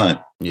of the hunt.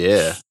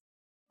 Yeah.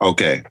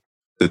 Okay.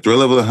 The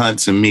thrill of the hunt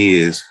to me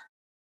is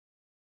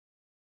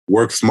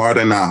work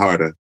smarter, not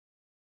harder.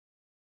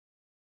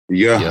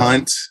 Your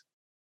hunt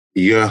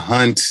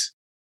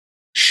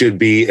should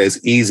be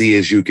as easy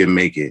as you can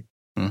make it.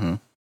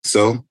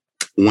 So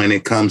when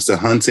it comes to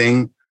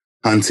hunting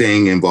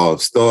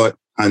involves thought,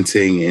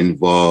 hunting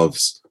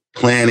involves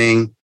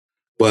planning,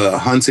 but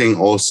hunting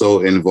also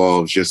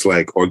involves just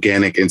like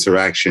organic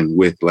interaction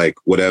with like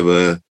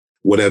whatever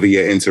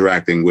you're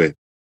interacting with.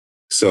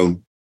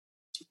 So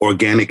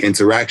organic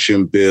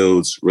interaction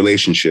builds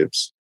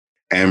relationships,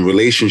 and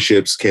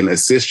relationships can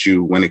assist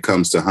you when it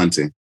comes to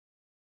hunting.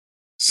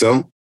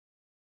 So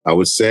I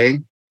would say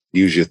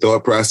use your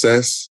thought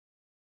process,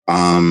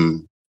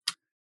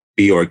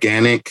 be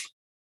organic,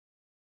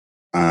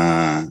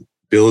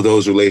 build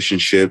those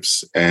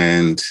relationships,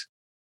 and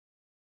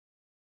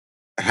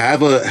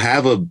have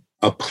a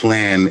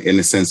plan in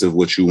the sense of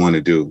what you want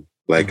to do.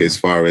 Like as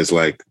far as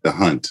like the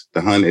hunt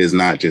is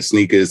not just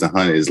sneakers. The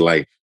hunt is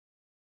life.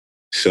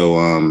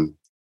 So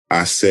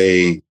I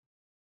say,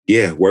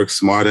 work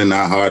smarter,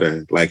 not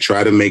harder. Like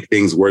try to make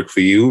things work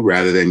for you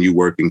rather than you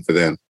working for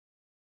them.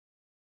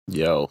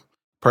 Yo,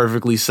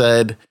 perfectly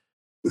said.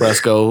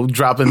 Fresco,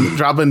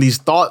 dropping these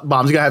thought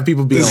bombs. You gotta have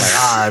people being like,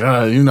 all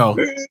right, we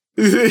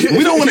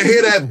don't want to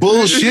hear that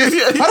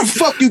bullshit. How the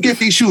fuck you get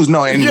these shoes?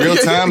 No, in real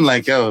time,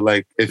 like yo,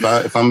 like if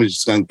I'm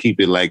just gonna keep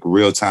it like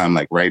real time,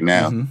 like right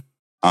now.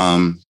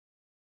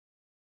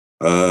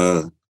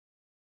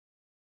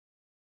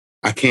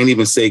 I can't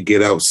even say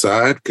get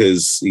outside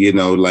because,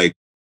 like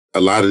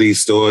a lot of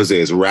these stores,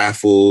 there's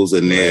raffles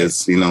and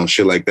there's,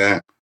 shit like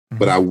that.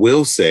 But I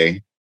will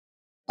say,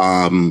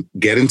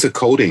 get into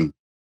coding.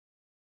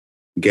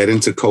 Get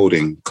into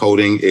coding.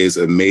 Coding is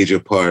a major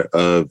part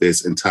of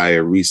this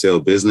entire resale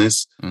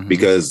business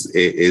because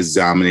it is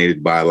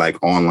dominated by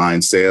like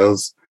online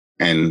sales,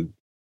 and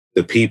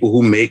the people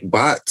who make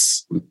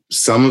bots,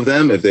 some of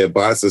them, if their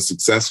bots are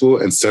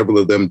successful, and several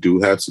of them do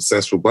have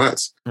successful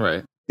bots,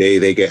 right?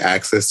 They get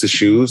access to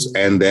shoes,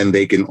 and then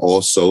they can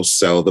also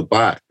sell the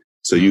bot.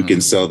 So you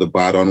can sell the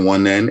bot on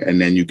one end, and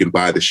then you can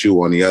buy the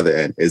shoe on the other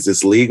end. Is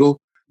this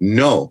legal?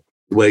 No.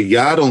 Well,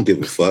 y'all don't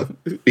give a fuck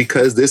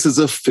because this is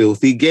a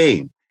filthy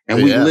game,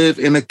 and we live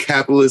in a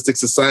capitalistic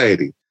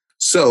society.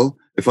 So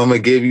if I'm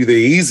going to give you the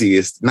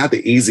easiest, not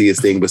the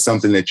easiest thing, but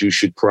something that you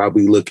should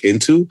probably look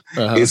into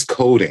is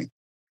coding.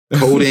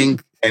 Coding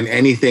and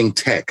anything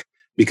tech,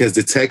 because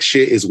the tech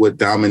shit is what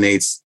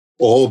dominates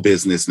all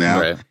business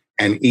now. Right.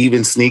 And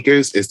even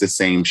sneakers is the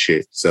same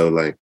shit. So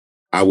like,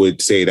 I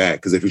would say that,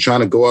 because if you're trying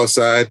to go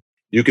outside,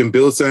 you can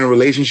build certain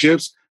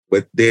relationships,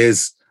 but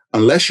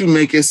unless you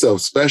make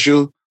yourself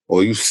special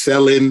or you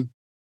selling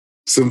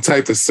some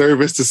type of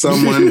service to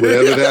someone,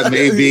 whatever that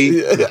may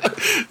be,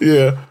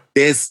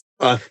 there's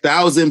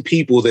 1,000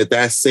 people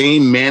that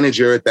same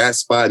manager at that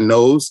spot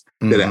knows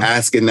that are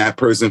asking that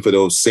person for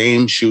those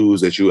same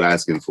shoes that you're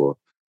asking for.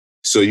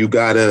 So your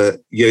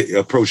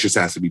approach just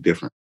has to be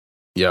different.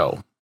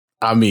 Yo,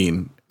 I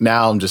mean,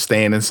 now I'm just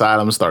staying inside. I'm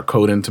gonna start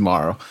coding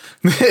tomorrow.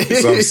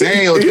 So I'm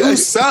saying, do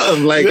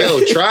something like,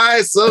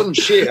 try some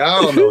shit.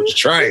 I don't know, just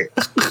try it.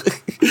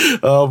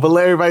 But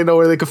let everybody know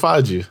where they can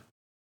find you.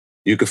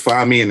 You can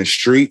find me in the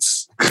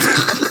streets.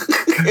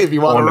 If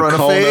you want to run a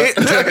fade.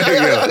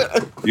 Yeah.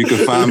 You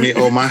can find me.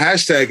 Oh, my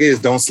hashtag is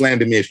don't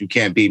slander me if you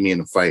can't beat me in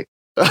a fight.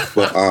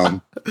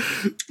 But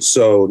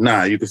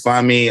you can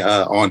find me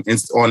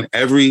on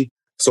every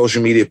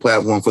social media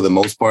platform for the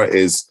most part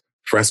is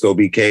Fresco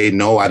BK.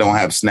 No, I don't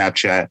have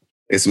Snapchat.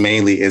 It's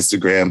mainly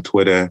Instagram,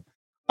 Twitter.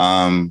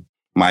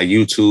 My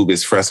YouTube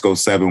is Fresco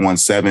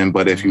 717.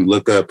 But if you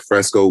look up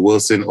Fresco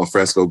Wilson or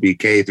Fresco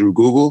BK through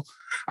Google,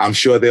 I'm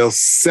sure there's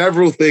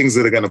several things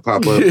that are going to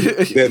pop up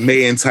that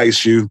may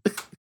entice you,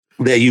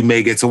 that you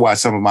may get to watch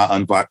some of my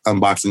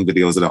unboxing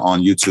videos that are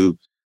on YouTube.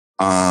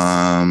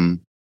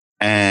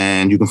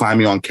 And you can find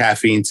me on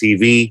Caffeine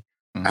TV.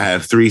 I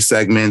have 3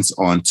 segments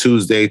on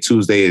Tuesday.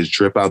 Tuesday is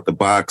Drip Out the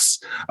Box.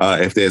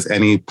 If there's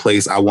any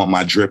place I want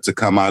my drip to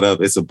come out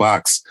of, it's a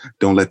box.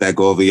 Don't let that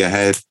go over your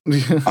head.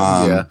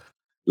 Yeah.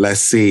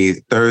 Let's see.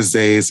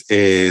 Thursdays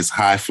is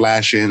High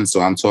Flashing. So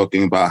I'm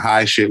talking about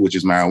high shit, which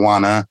is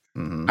marijuana.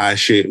 High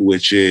shit,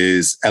 which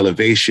is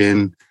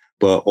elevation.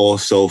 But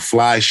also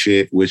fly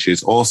shit, which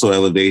is also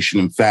elevation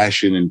and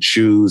fashion and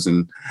shoes.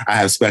 And I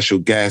have special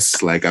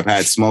guests. Like I've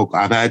had Smoke.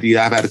 I've had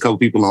a couple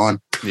people on.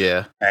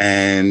 Yeah.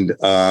 And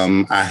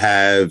I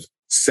have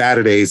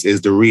Saturdays is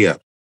the re-up.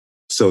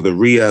 So the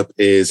re-up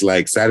is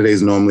like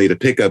Saturdays normally the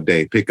pickup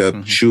day. Pick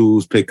up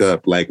shoes, pick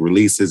up like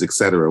releases,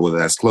 etc. Whether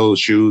that's clothes,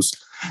 shoes.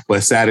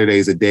 But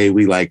Saturday's a day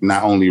we like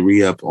not only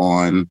re-up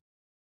on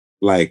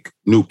like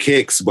new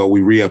kicks, but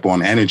we re-up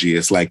on energy.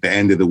 It's like the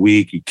end of the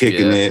week, you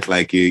kicking it,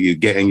 like you're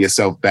getting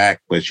yourself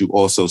back, but you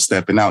also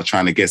stepping out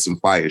trying to get some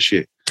fire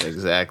shit.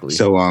 Exactly.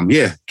 So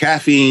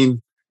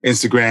Caffeine,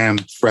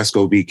 Instagram,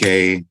 Fresco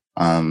BK.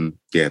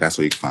 That's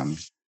where you can find me.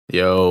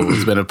 Yo,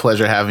 it's been a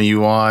pleasure having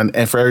you on.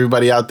 And for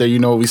everybody out there, you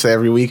know what we say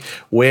every week,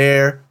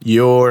 wear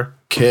your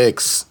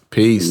kicks.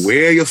 Peace.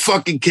 Wear your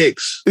fucking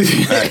kicks.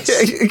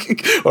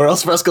 Or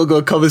else Fresco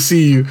gonna come and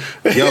see you.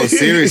 Yo,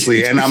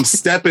 seriously. And I'm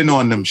stepping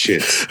on them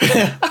shits.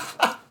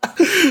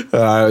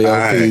 All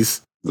right,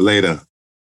 peace. Later.